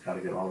trademarked, you've got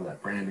to get all of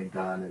that branding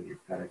done, and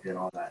you've got to get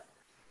all that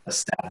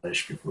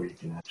established before you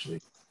can actually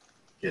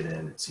get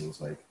in, it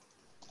seems like.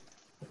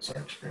 That's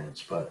our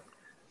experience. But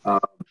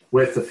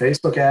with the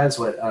Facebook ads,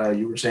 what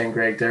you were saying,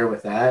 Greg, there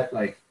with that,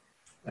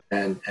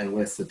 and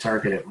with the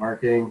targeted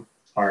marketing,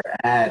 our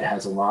ad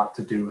has a lot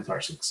to do with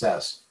our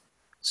success.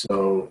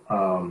 So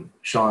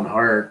Sean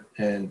Hart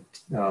in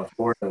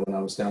Florida, when I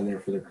was down there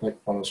for the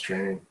ClickFunnels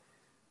training,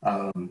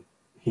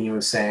 he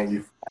was saying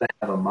you've got to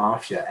have a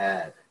mafia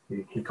ad.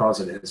 He calls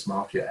it his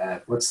mafia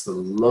ad. What's the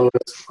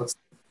lowest, what's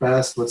the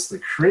best, what's the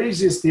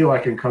craziest deal I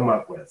can come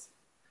up with?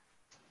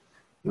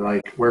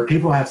 Like where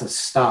people have to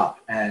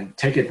stop and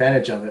take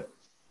advantage of it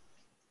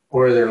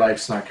or their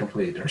life's not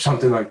complete or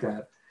something like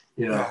that.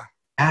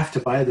 Have to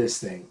buy this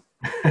thing.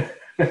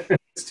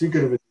 It's too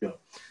good of a deal.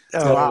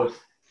 Wow.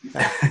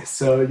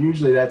 So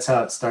usually that's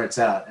how it starts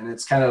out. And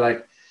it's kind of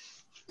like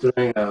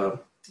doing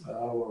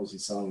what was he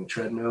selling?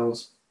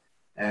 Treadmills.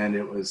 And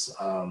it was,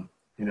 there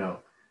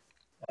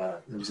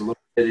was a little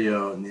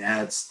video and the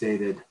ad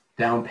stated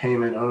down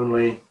payment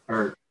only,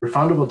 or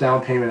refundable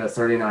down payment of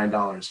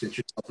 $39. Get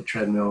yourself a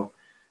treadmill,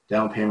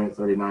 down payment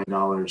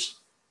 $39,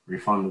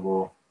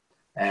 refundable.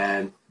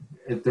 And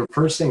the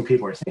first thing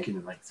people are thinking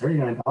is like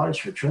 $39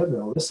 for a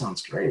treadmill. This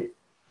sounds great.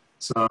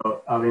 So,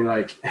 I mean,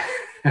 like,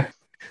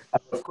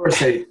 of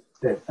course and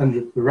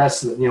the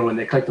rest of when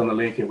they clicked on the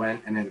link, it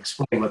went and then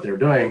explained what they're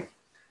doing.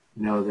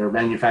 They're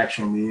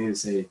manufacturing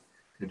these, they're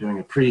doing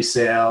a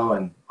pre-sale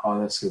and all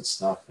this good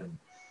stuff. And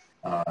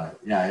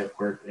it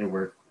worked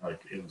like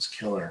it was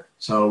killer.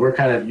 So we're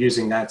kind of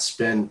using that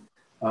spin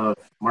of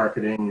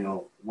marketing,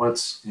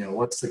 what's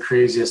the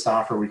craziest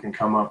offer we can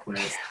come up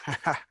with.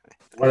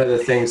 One of the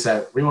things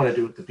that we want to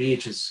do at the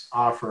beach is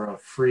offer a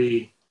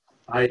free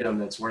item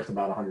that's worth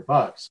about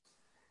 $100,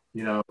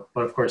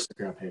 but of course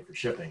they're going to pay for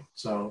shipping.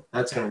 So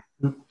that's going to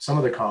recoup some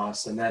of the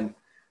costs. And then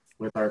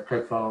with our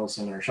ClickFunnels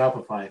and our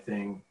Shopify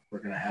thing, we're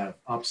going to have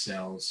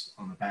upsells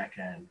on the back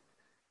end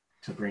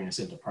to bring us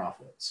into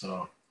profit.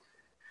 So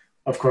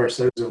of course,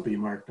 those will be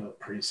marked up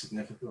pretty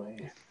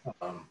significantly,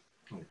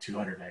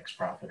 200x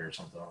profit or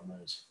something on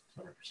those,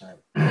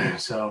 100%.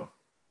 So,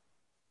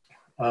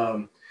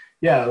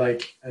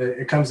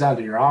 it comes down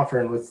to your offer.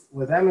 And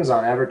with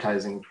Amazon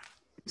advertising,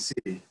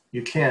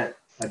 you can't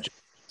adjust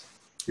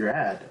your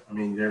ad. I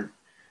mean, your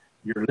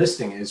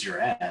listing is your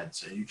ad,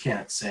 so you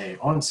can't say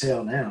on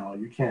sale now.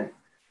 You can't.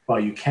 Well,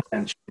 you can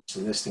change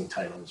the listing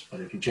titles.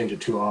 But if you change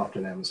it too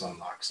often, Amazon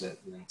locks it.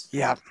 And then it's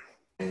Yeah.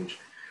 change.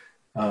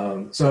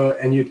 So,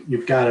 and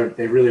you've got to,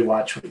 they really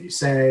watch what you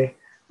say.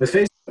 With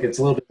Facebook, it's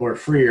a little bit more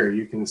freer.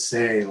 You can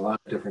say a lot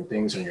of different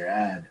things on your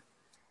ad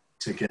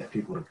to get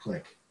people to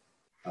click.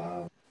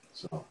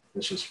 So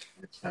it's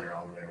better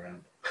all the way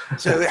around.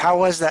 So how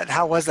was that?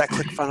 How was that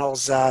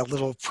ClickFunnels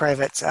little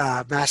private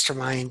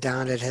mastermind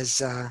down at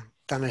his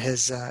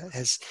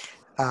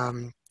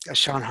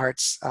Sean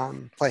Hart's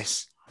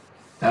place?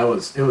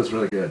 It was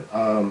really good.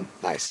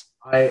 Nice.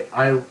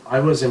 I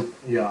was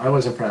I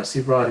was impressed.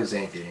 He brought his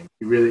A game.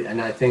 He really,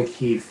 and I think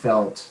he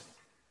felt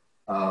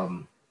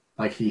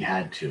like he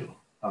had to.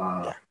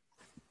 Yeah.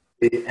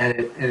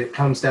 It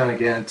comes down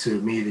again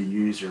to me, the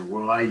user.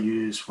 Will I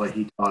use what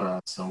he taught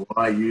us? And will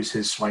I use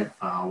his swipe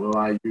file? Will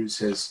I use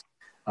his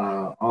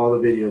all the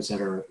videos that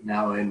are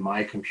now in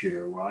my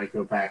computer? Will I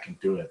go back and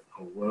do it?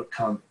 Or will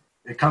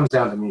it comes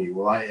down to me.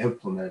 Will I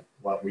implement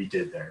what we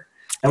did there?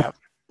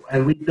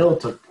 And we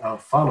built a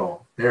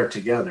funnel there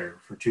together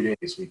for 2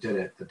 days. We did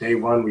it. The day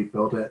one, we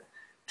built it,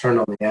 turned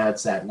on the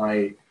ads that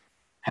night.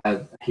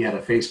 He had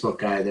a Facebook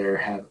guy there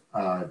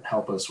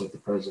help us with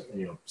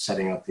the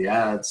setting up the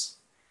ads,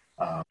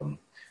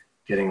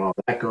 getting all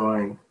that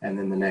going. And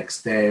then the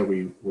next day,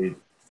 we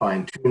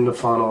fine-tuned the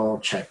funnel,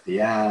 checked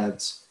the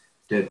ads,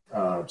 did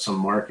some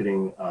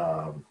marketing.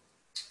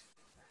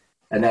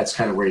 And that's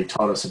kind of where he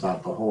taught us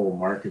about the whole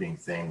marketing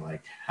thing,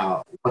 like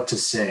what to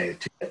say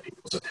to get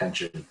people's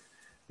attention.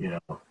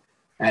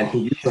 And he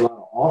used a lot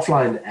of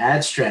offline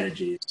ad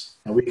strategies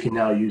that we can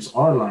now use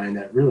online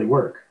that really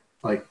work.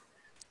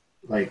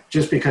 Like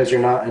just because you're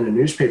not in a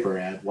newspaper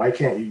ad, why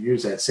can't you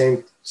use that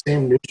same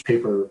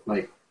newspaper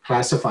like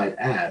classified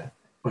ad,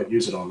 but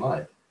use it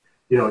online?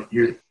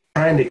 You're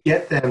trying to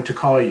get them to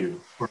call you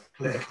or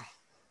click.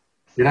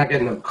 You're not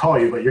getting them to call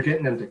you, but you're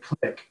getting them to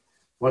click.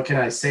 What can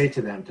I say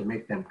to them to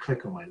make them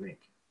click on my link?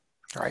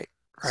 Right.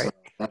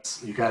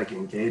 So you got to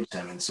engage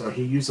them. And so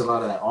he used a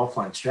lot of that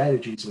offline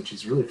strategies, which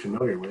he's really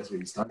familiar with, what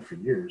he's done for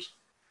years.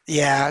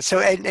 Yeah. So,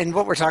 and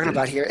what we're talking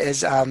about here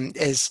is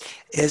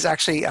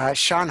actually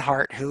Sean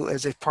Hart, who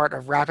is a part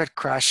of Rapid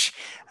Crush,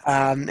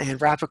 and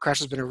Rapid Crush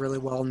has been a really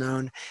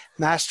well-known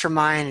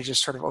mastermind and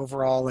just sort of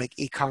overall like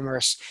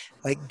e-commerce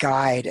like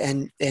guide.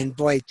 And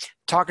boy,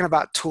 talking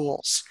about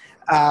tools.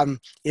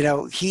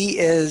 He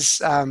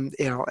is, and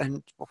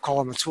we'll call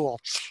him a tool.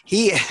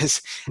 He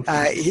is,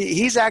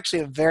 he's actually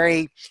a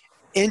very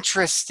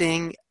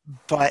interesting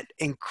but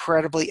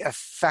incredibly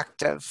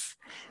effective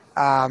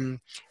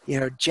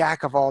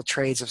jack of all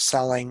trades of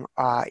selling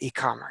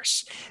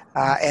e-commerce.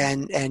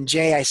 And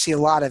Jay, I see a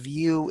lot of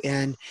you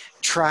in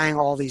trying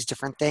all these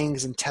different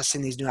things and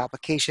testing these new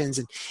applications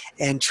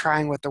and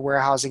trying with the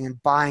warehousing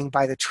and buying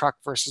by the truck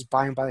versus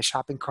buying by the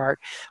shopping cart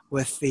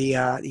with the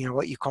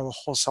what you call the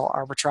wholesale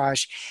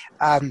arbitrage.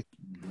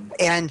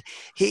 And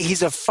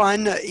he's a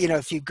fun,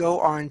 if you go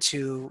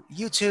onto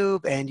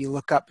YouTube and you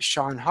look up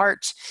Sean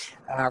Hart,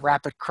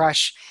 Rapid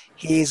Crush,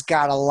 he's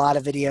got a lot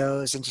of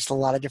videos and just a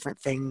lot of different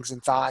things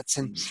and thoughts.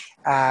 And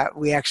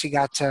we actually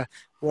got to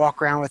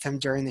walk around with him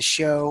during the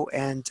show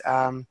and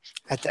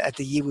at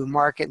the Yiwu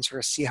market and sort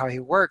of see how he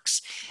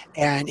works.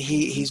 And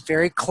he's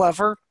very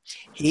clever.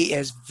 He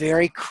is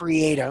very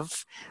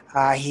creative.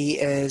 He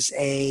is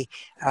a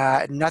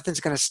nothing's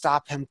going to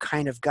stop him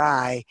kind of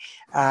guy.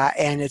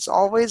 And it's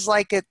always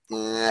like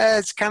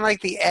it's kind of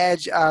like the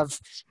edge of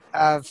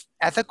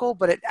ethical,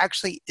 but it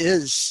actually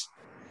is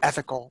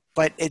ethical.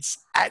 But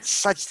it's at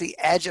such the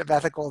edge of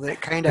ethical that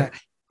it kind of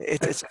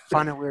it's a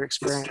fun and weird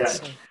experience.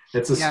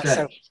 It's a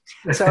stretch.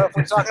 So if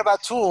we're talking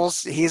about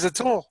tools, he's a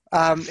tool.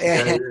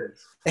 And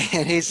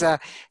he's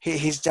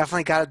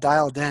definitely got it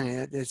dialed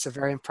in. It's a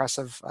very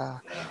impressive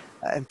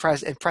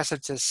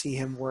impressive to see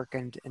him work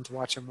and to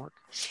watch him work.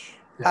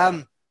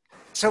 Yeah.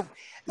 So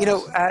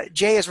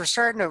Jay, as we're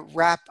starting to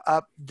wrap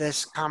up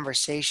this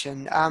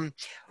conversation,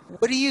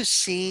 what do you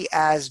see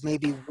as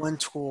maybe one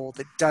tool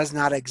that does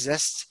not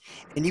exist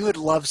and you would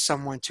love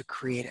someone to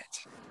create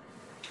it?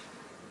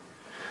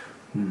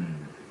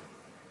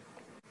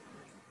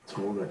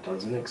 Tool that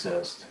doesn't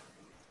exist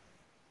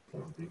that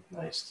would be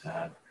nice to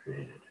have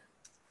created.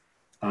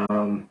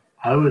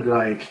 I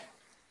would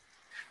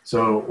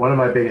so one of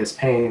my biggest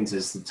pains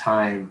is the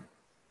time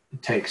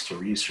it takes to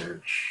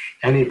research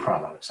any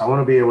products. I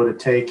want to be able to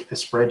take a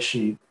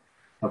spreadsheet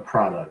of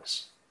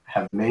products,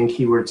 have main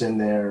keywords in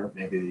there,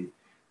 maybe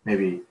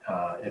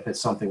if it's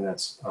something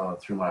that's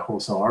through my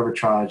wholesale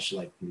arbitrage,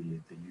 like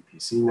the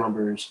UPC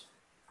numbers,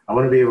 I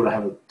want to be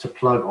able to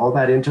plug all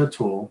that into a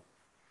tool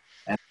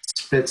and it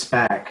spits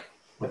back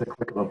with a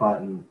click of a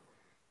button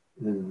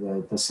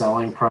the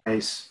selling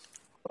price,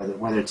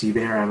 whether it's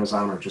eBay or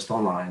Amazon or just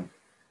online,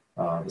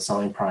 the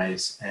selling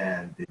price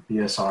and the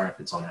BSR if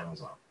it's on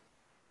Amazon.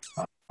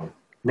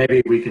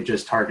 Maybe we could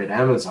just target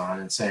Amazon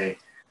and say,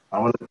 I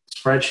want a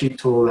spreadsheet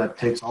tool that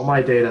takes all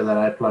my data that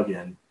I plug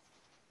in,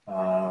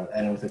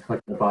 and with a click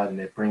of a button,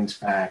 it brings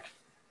back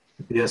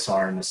the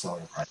BSR and the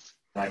selling price.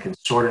 And I can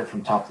sort it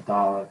from top to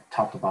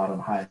bottom,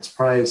 highest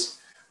price,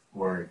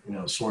 or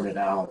sort it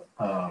out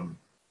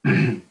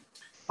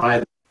by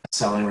the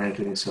selling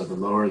ranking. So the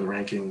lower the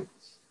ranking,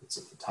 it's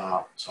at the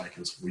top. So I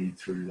can read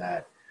through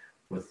that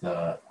with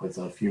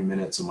a few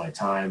minutes of my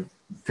time,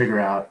 figure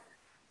out,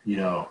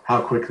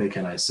 how quickly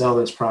can I sell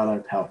this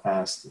product? How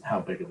fast? How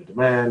big of a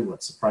demand?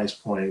 What's the price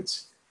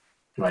points?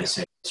 Do I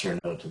say yes or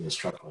no to this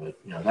truckload?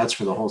 That's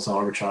for the wholesale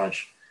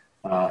arbitrage.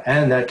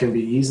 And that can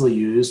be easily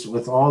used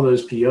with all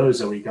those POs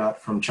that we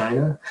got from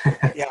China.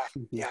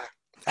 Yeah.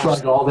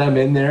 Plug all them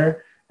in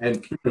there,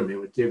 and boom, it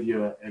would give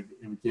you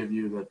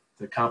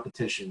the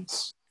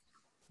competition's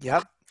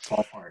Yep.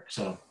 ballpark.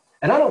 So,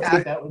 and I don't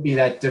think that would be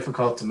that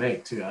difficult to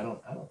make too. I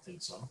don't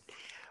think so.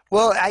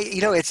 Well,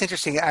 it's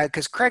interesting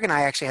because Craig and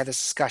I actually had this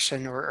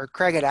discussion, or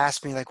Craig had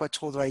asked me, like, what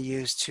tool do I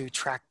use to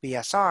track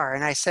BSR?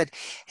 And I said,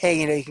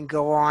 hey, you can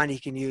go on, you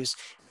can use,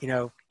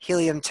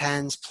 Helium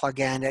 10's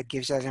plugin that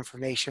gives you that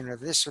information, or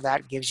this or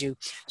that gives you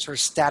sort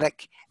of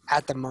static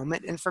at the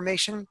moment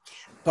information.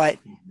 But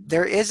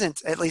there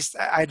isn't, at least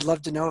I'd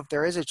love to know if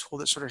there is a tool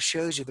that sort of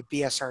shows you the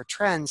BSR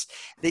trends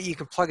that you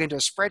can plug into a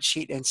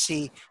spreadsheet and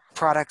see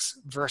products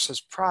versus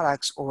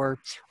products, or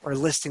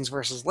listings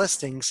versus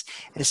listings,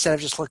 instead of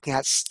just looking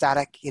at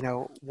static,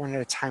 one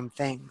at a time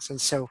things.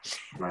 And so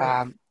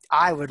Right.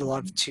 I would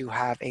love to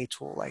have a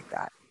tool like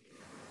that.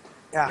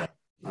 Yeah.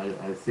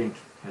 I think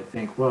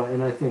well,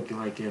 and I think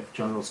like if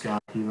Jungle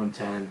Scout, Helium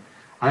 10,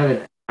 I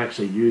haven't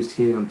actually used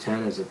Helium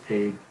 10 as a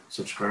paid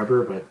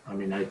subscriber, but I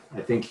mean, I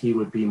think he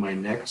would be my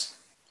next,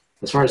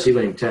 as far as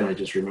Helium 10, I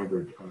just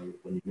remembered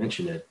when you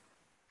mentioned it,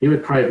 he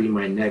would probably be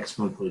my next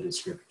monthly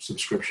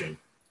subscription,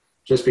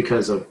 just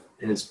because of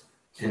his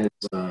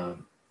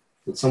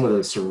some of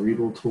the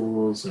cerebral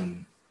tools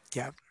and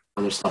Yep.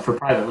 other stuff for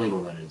private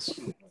label, that is.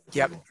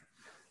 Yep.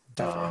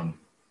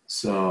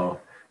 So,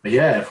 but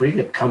yeah, if we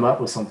could come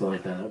up with something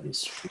like that, that'd be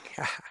sweet.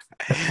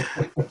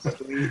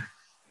 Sweet.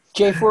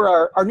 Jay,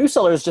 for our new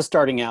sellers just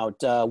starting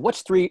out,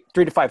 what's three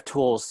to five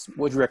tools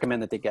would you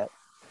recommend that they get?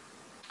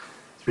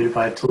 3 to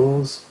 5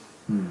 tools.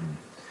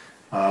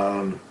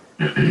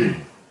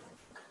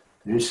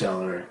 New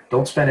seller,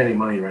 don't spend any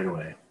money right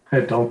away.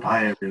 Don't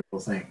buy every little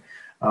thing.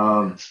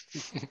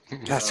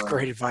 That's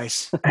great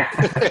advice.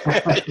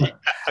 I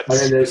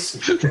mean,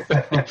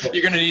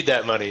 You're going to need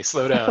that money.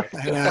 Slow down.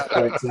 I know.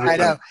 Exactly. I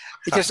know.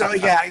 It just,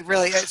 it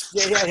really is.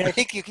 I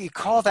think you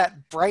call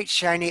that bright,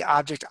 shiny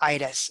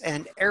object-itis,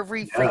 and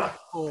every freaking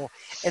tool.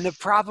 And the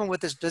problem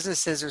with this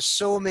business is there's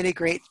so many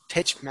great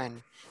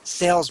pitchmen,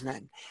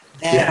 salesmen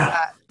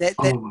that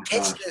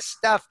pitch this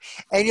stuff,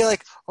 and you're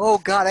like, oh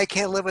God, I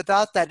can't live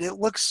without that. It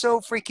looks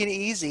so freaking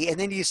easy. And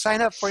then you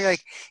sign up for, you're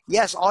like,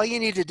 yes, all you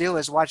need to do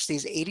is watch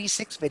these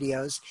 86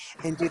 videos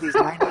and do these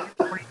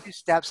 942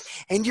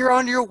 steps, and you're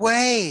on your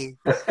way.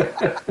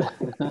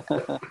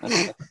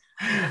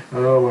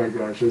 Oh my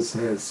gosh,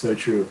 that's so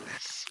true.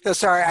 So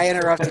sorry, I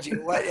interrupted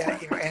you. What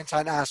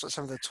Anton asked what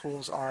some of the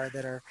tools are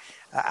that are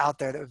out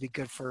there that would be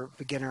good for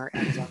beginner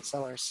Amazon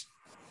sellers.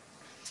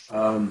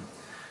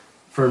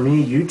 For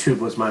me, YouTube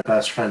was my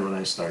best friend when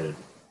I started.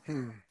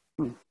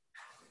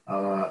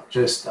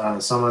 Just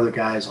some of the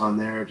guys on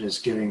there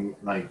just giving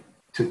like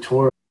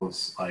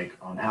tutorials like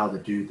on how to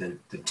do the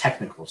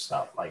technical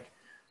stuff, like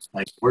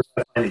where do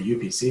I find a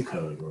UPC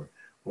code,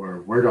 or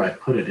where do I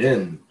put it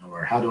in,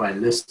 or how do I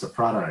list the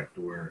product,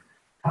 or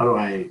how do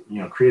I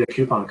create a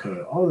coupon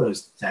code. All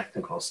those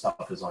technical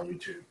stuff is on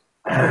YouTube.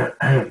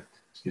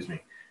 Excuse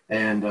me.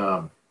 And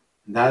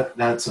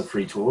that's a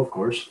free tool, of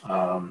course.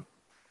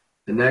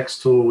 The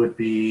next tool would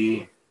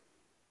be,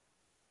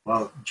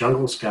 well,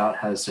 Jungle Scout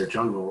has their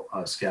Jungle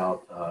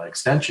Scout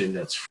extension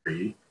that's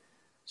free,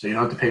 so you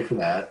don't have to pay for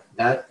that.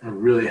 That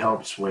really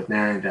helps with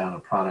narrowing down a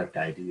product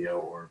idea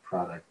or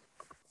product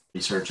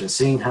research and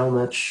seeing how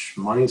much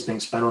money is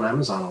being spent on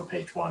Amazon on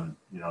page one,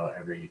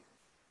 every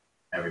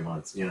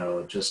month.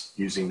 Just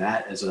using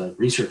that as a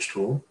research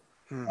tool.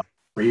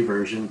 Free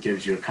version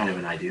gives you kind of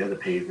an idea. The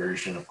paid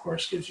version, of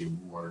course, gives you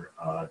more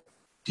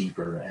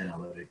deeper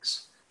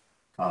analytics.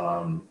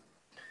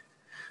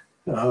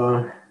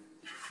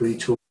 Free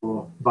tool.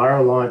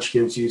 Viral Launch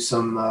gives you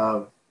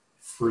some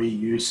free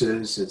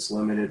uses. It's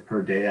limited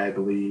per day, I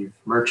believe.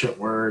 Merchant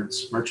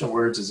Words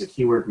is a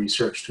keyword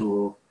research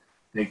tool.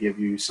 They give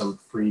you some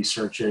free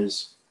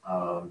searches.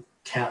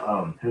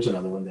 Here's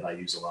another one that I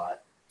use a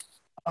lot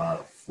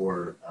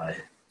for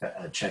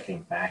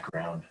checking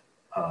background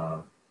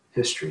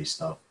history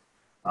stuff.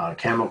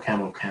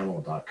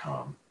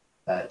 Camel.com.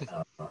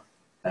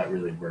 That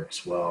really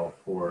works well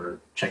for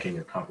checking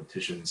your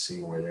competition,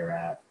 seeing where they're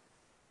at,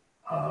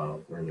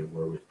 where they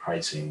were with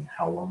pricing,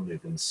 how long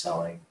they've been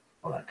selling,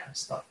 all that kind of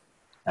stuff.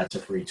 That's a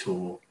free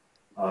tool.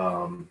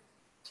 What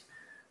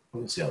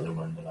was the other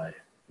one that I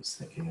was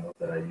thinking of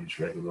that I use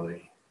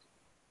regularly?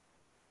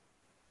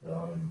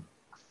 A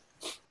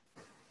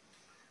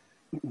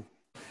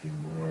few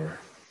more.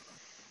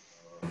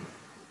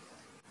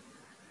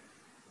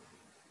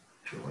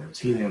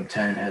 Helium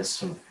 10 has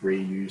some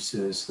free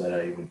uses that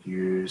I would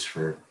use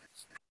for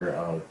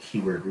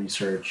keyword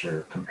research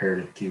or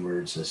comparative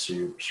keywords, a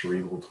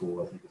cerebral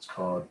tool, I think it's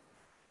called.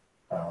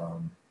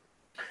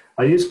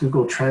 I use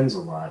Google Trends a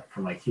lot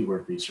for my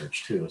keyword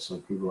research too. So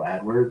Google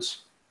AdWords,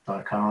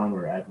 AdWords.com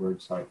or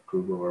AdWords like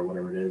Google or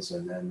whatever it is,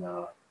 and then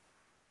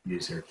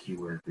use their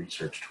keyword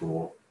research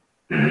tool.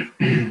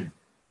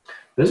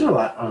 Those are a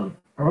lot,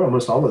 or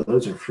almost all of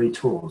those are free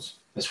tools.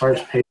 As far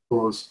as paid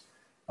tools,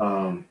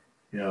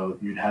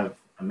 you'd have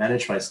a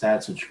Managed by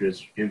Stats, which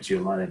gives you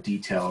a lot of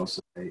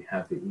details. They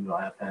have the email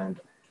app, and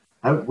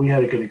we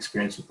had a good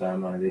experience with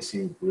them. They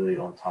seemed really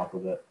on top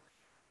of it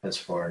as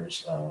far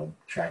as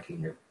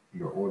tracking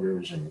your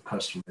orders and your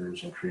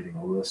customers and creating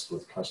a list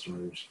with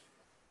customers.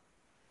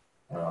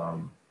 Let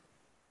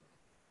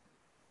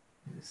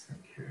me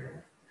think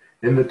here.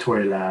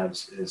 Inventory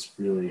Labs is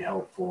really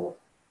helpful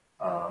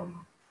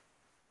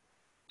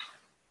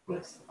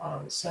with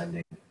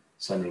sending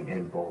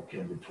in bulk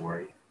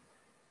inventory.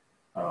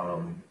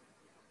 Trying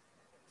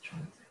to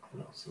think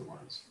what else it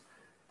was.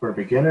 For a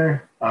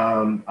beginner,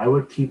 I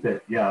would keep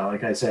it. Yeah,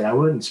 like I said, I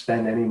wouldn't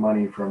spend any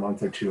money for a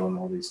month or two on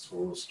all these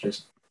tools.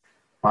 Just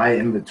buy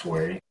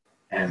inventory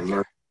and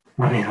learn.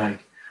 I mean,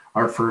 like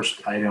our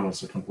first item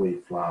was a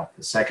complete flop.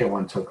 The second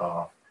one took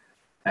off.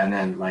 And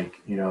then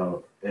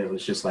it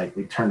was just like,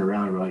 we turned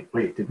around and we're like,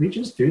 wait, did we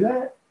just do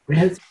that?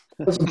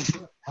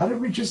 How did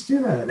we just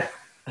do that?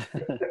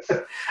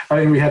 I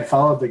mean, we had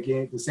followed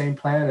the same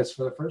plan as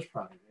for the first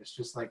product. It's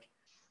just like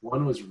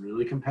one was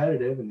really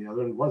competitive and the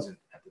other one wasn't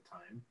at the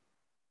time.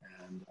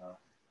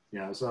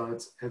 And, so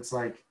it's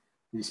like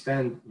you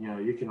spend,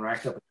 you can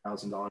rack up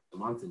 $1,000 a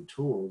month in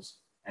tools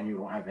and you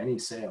won't have any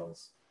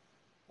sales.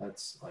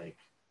 That's like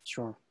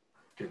Sure.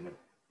 getting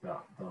the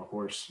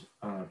horse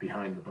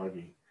behind the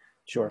buggy.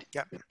 Sure.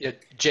 Yeah,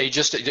 Jay,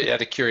 just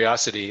out of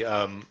curiosity,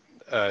 and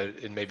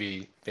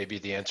maybe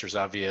the answer is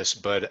obvious,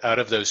 but out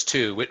of those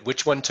two,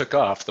 which one took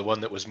off? The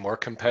one that was more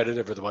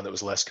competitive or the one that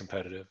was less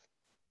competitive?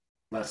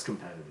 Less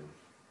competitive.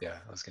 Yeah,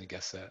 I was going to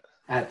guess that.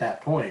 At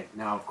that point.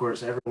 Now, of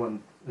course,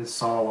 everyone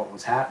saw what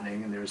was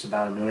happening, and there was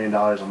about $1 million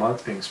a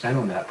month being spent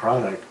on that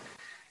product.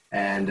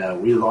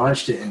 And we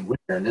launched it in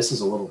winter. And this is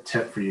a little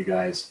tip for you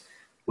guys.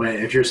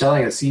 If you're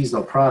selling a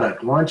seasonal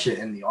product, launch it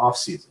in the off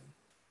season.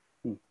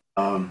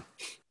 So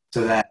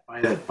that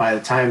by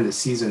the time the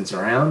season's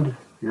around,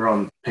 you're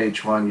on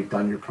page one, you've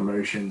done your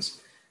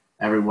promotions,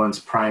 everyone's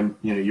primed,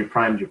 you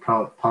primed your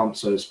pump,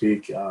 so to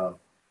speak.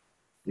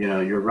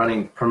 You're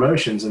running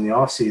promotions in the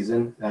off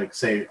season. Like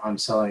say I'm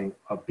selling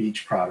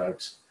beach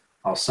products,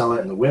 I'll sell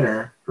it in the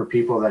winter for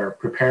people that are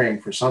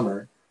preparing for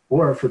summer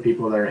or for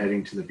people that are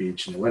heading to the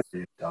beach in the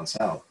winter down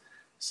south.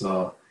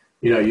 So,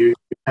 you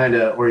kind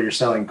of, or you're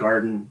selling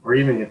garden, or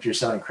even if you're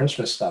selling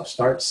Christmas stuff,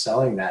 start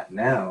selling that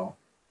now.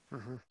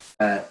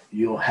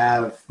 You'll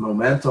have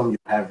momentum, you'll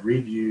have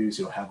reviews,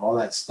 you'll have all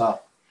that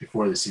stuff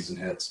before the season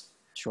hits.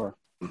 Sure.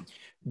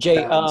 Jay,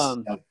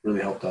 that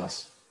really helped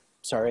us.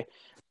 Sorry.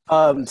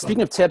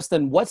 Speaking of tips,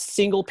 then what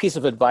single piece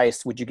of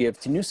advice would you give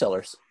to new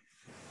sellers?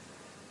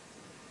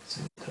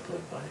 Single tip of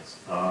advice.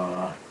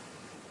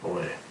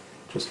 Boy,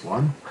 just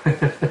one?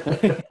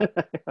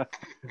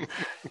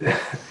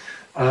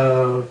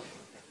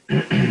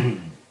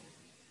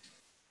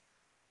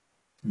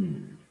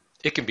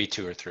 It can be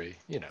two or three,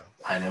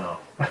 I know.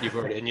 You've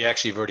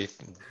already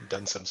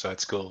done some, so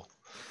that's cool.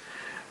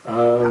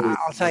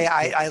 I'll tell you,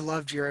 I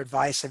loved your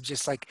advice of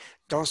just like,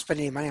 don't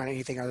spend any money on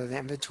anything other than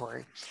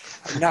inventory.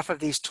 Enough of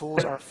these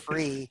tools are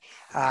free,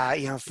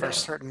 for a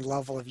certain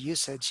level of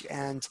usage.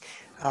 And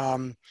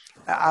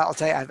I'll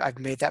tell you, I've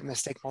made that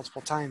mistake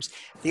multiple times.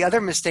 The other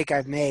mistake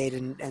I've made,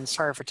 and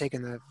sorry for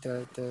taking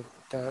the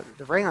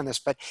ring on this,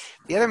 but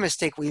the other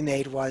mistake we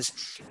made was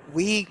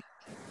we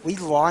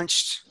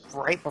launched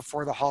right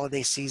before the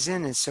holiday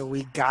season. And so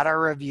we got our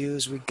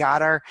reviews, we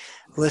got our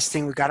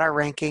listing, we got our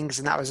rankings,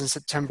 and that was in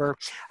September.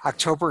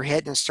 October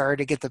hit and it started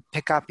to get the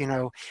pickup,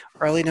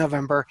 early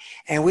November.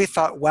 And we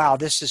thought, wow,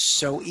 this is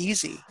so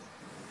easy.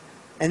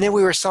 And then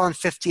we were selling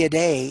 50 a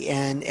day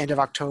in end of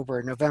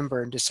October,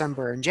 November, and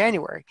December, and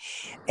January.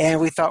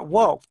 And we thought,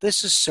 whoa,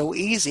 this is so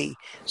easy.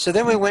 So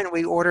then we went and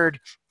we ordered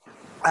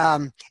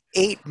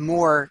 8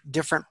 more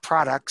different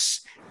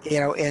products,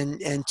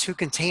 in 2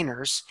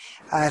 containers,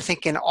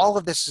 thinking all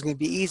of this is going to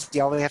be easy.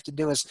 All we have to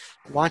do is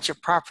launch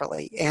it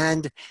properly.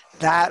 And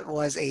that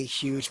was a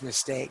huge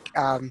mistake.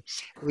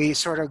 We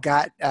sort of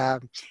got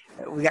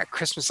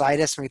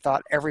Christmas-itis, and we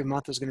thought every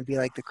month was going to be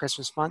like the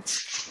Christmas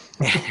months.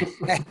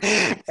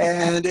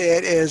 And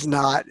it is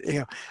not.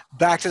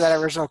 Back to that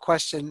original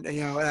question, I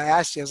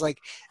asked you, I was like,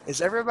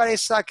 is everybody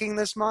sucking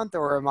this month,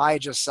 or am I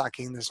just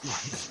sucking this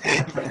month?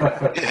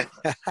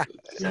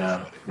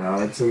 Yeah, no,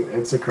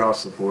 it's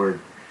across the board.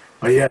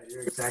 But yeah,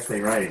 you're exactly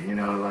right.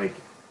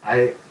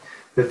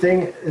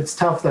 It's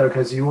tough though,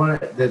 because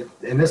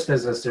in this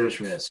business, there's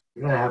risk.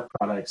 You're going to have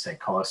products that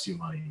cost you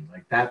money.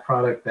 Like that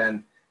product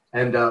then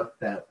end up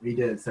that we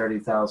did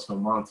 $30,000 a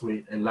month.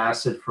 It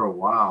lasted for a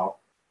while.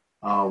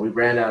 We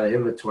ran out of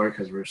inventory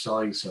because we were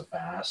selling so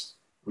fast.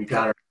 We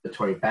got our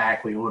inventory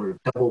back. We ordered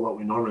double what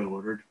we normally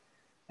ordered.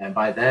 And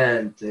by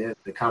then the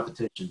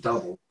competition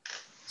doubled.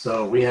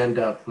 So we end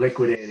up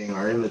liquidating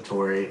our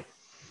inventory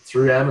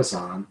through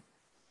Amazon,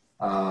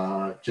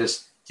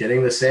 just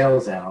getting the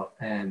sales out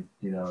and,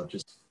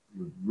 just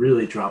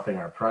really dropping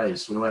our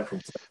price. We went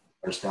from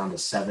down to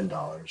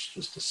 $7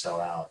 just to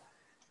sell out.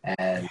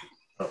 And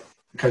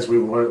because we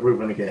were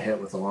going to get hit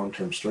with a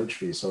long-term storage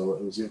fee.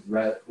 So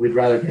we'd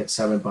rather get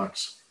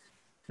 $7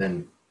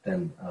 than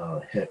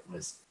hit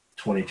with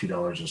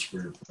 $22 a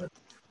square foot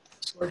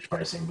storage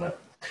pricing. But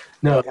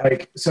no,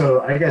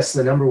 so I guess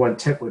the number one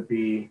tip would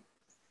be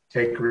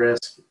take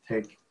risk,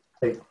 take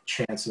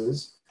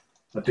chances,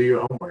 but do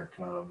your homework.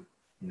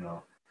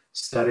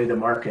 Study the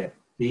market.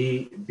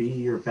 Be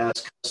your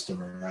best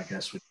customer, I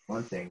guess, would be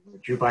one thing.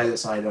 Would you buy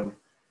this item?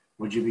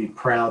 Would you be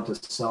proud to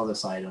sell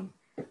this item?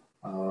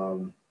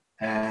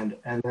 And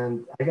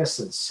then I guess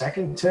the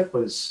second tip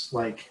was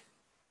like,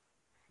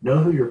 know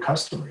who your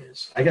customer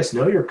is. I guess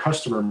know your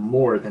customer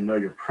more than know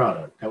your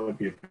product. That would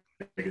be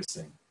the biggest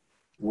thing.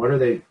 What are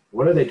they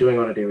doing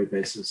on a daily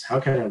basis? How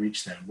can I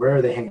reach them? Where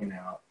are they hanging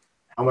out?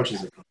 How much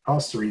is it going to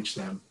cost to reach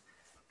them?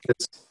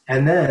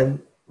 And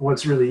then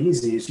what's really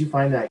easy is you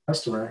find that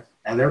customer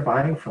and they're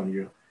buying from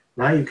you.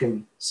 Now you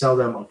can sell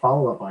them a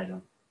follow-up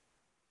item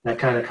that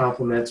kind of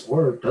complements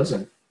or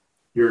doesn't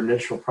your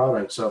initial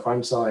product. So if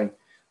I'm selling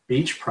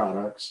beach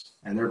products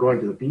and they're going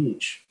to the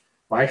beach,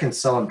 well, I can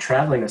sell them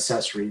traveling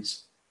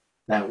accessories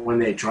that when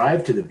they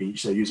drive to the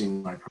beach, they're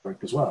using my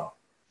product as well.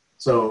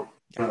 So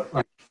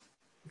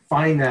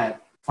find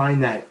that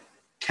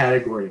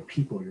category of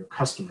people, your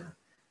customer,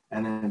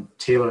 and then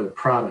tailor the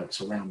products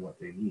around what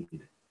they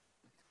need.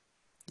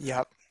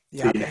 Yep.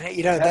 So,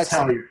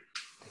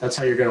 that's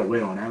how you're going to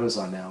win on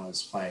Amazon now,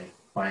 is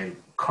by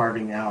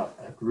carving out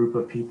a group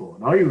of people.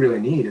 And all you really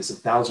need is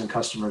 1,000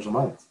 customers a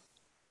month.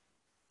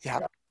 Yeah.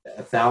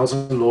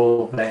 1,000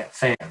 loyal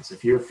fans.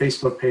 If your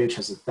Facebook page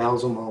has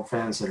 1,000 loyal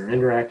fans that are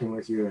interacting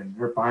with you and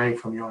they're buying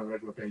from you on a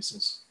regular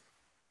basis,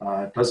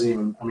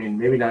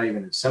 maybe not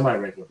even a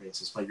semi-regular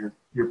basis, but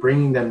you're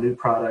bringing them new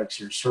products,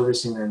 you're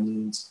servicing their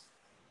needs.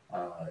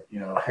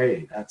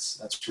 Hey,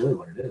 that's really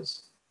what it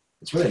is.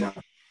 It's really not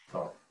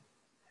difficult.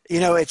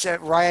 It's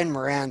Ryan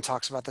Moran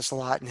talks about this a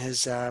lot in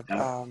his.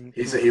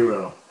 He's a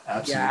hero.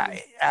 Absolutely. Yeah,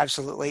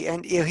 absolutely.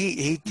 And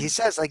he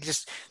says, like,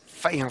 just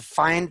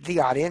find the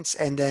audience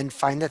and then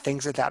find the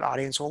things that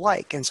audience will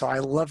like. And so I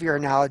love your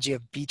analogy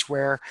of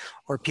beachwear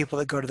or people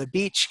that go to the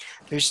beach.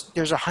 There's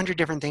 100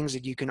 different things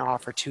that you can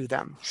offer to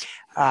them.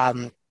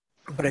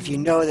 But if you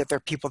know that there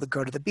are people that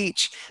go to the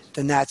beach,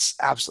 then that's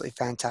absolutely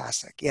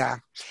fantastic. Yeah.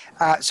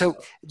 So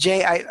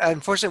Jay,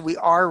 unfortunately, we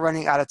are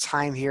running out of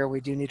time here. We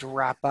do need to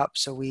wrap up.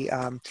 So we,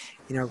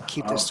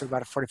 keep this to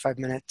about a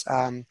 45-minute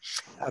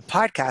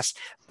podcast.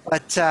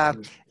 But,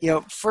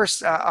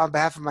 first, on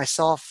behalf of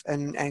myself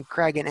and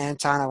Craig and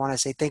Anton, I want to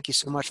say thank you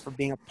so much for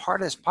being a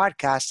part of this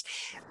podcast.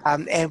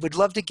 And would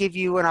love to give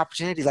you an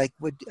opportunity. Like,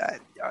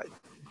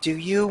 do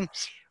you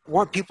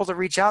want people to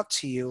reach out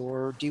to you,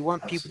 or do you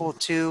want people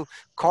to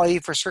call you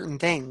for certain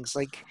things?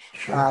 Like,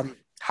 sure.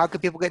 How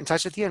could people get in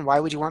touch with you, and why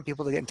would you want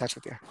people to get in touch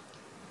with you?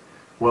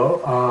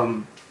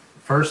 Well,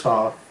 first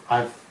off,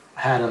 I've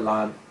had a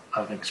lot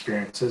of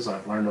experiences.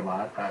 I've learned a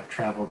lot. I've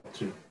traveled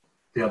to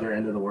the other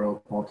end of the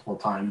world multiple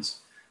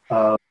times.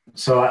 And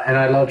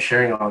I love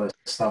sharing all this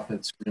stuff.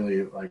 It's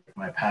really like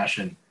my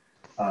passion,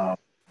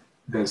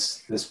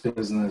 this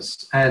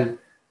business. And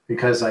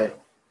because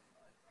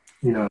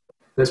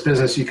this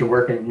business, you can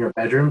work in your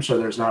bedroom. So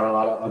there's not a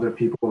lot of other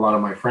people, a lot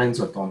of my friends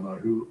that don't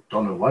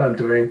know what I'm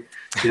doing.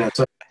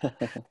 So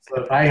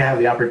if I have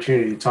the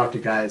opportunity to talk to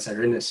guys that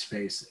are in this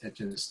space, it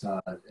just,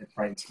 it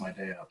brightens my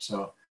day up.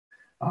 So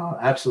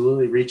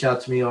absolutely reach out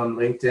to me on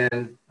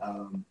LinkedIn.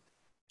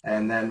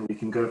 And then we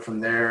can go from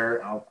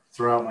there. I'll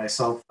throw out my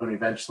cell phone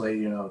eventually,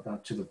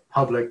 not to the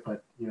public,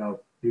 but,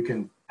 you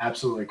can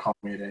absolutely call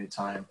me at any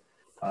time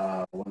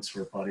once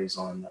we're buddies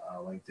on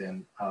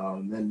LinkedIn.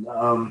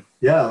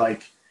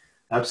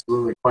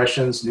 Absolutely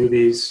questions,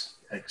 newbies,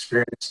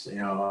 experienced.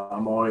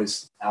 I'm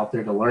always out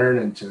there to learn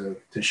and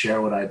to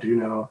share what I do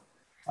know.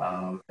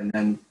 And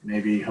then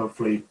maybe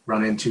hopefully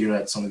run into you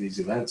at some of these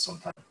events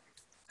sometime.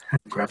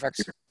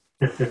 Perfect.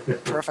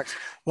 Perfect.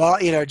 Well,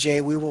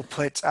 Jay, we will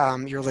put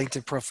your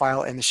LinkedIn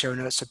profile in the show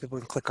notes so people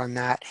can click on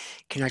that,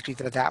 connect with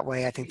you that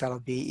way. I think that'll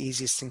be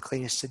easiest and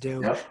cleanest to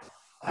do. Yep.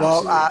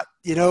 Well,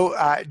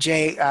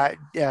 Jay,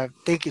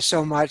 thank you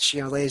so much.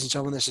 Ladies and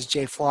gentlemen, this is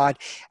Jay Flaud,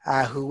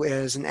 who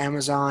is an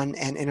Amazon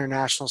and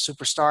international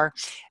superstar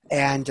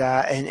and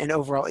an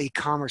overall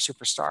e-commerce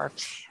superstar.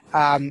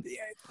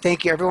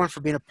 Thank you, everyone,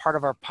 for being a part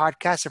of our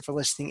podcast and for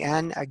listening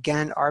in.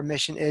 Again, our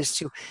mission is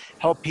to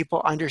help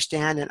people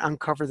understand and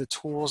uncover the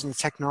tools and the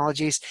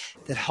technologies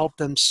that help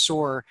them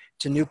soar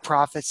to new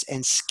profits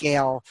and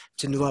scale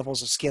to new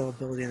levels of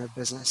scalability in their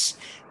business.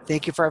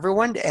 Thank you for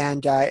everyone.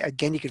 And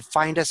again, you can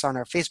find us on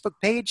our Facebook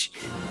page,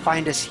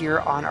 find us here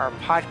on our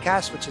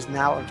podcast, which is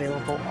now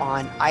available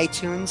on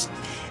iTunes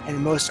and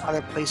most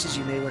other places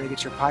you may want to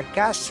get your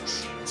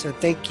podcasts. So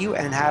thank you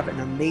and have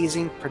an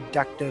amazing,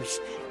 productive,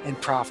 and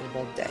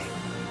profitable day.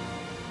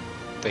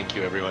 Thank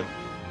you, everyone.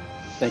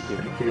 Thank you.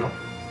 Thank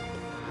you.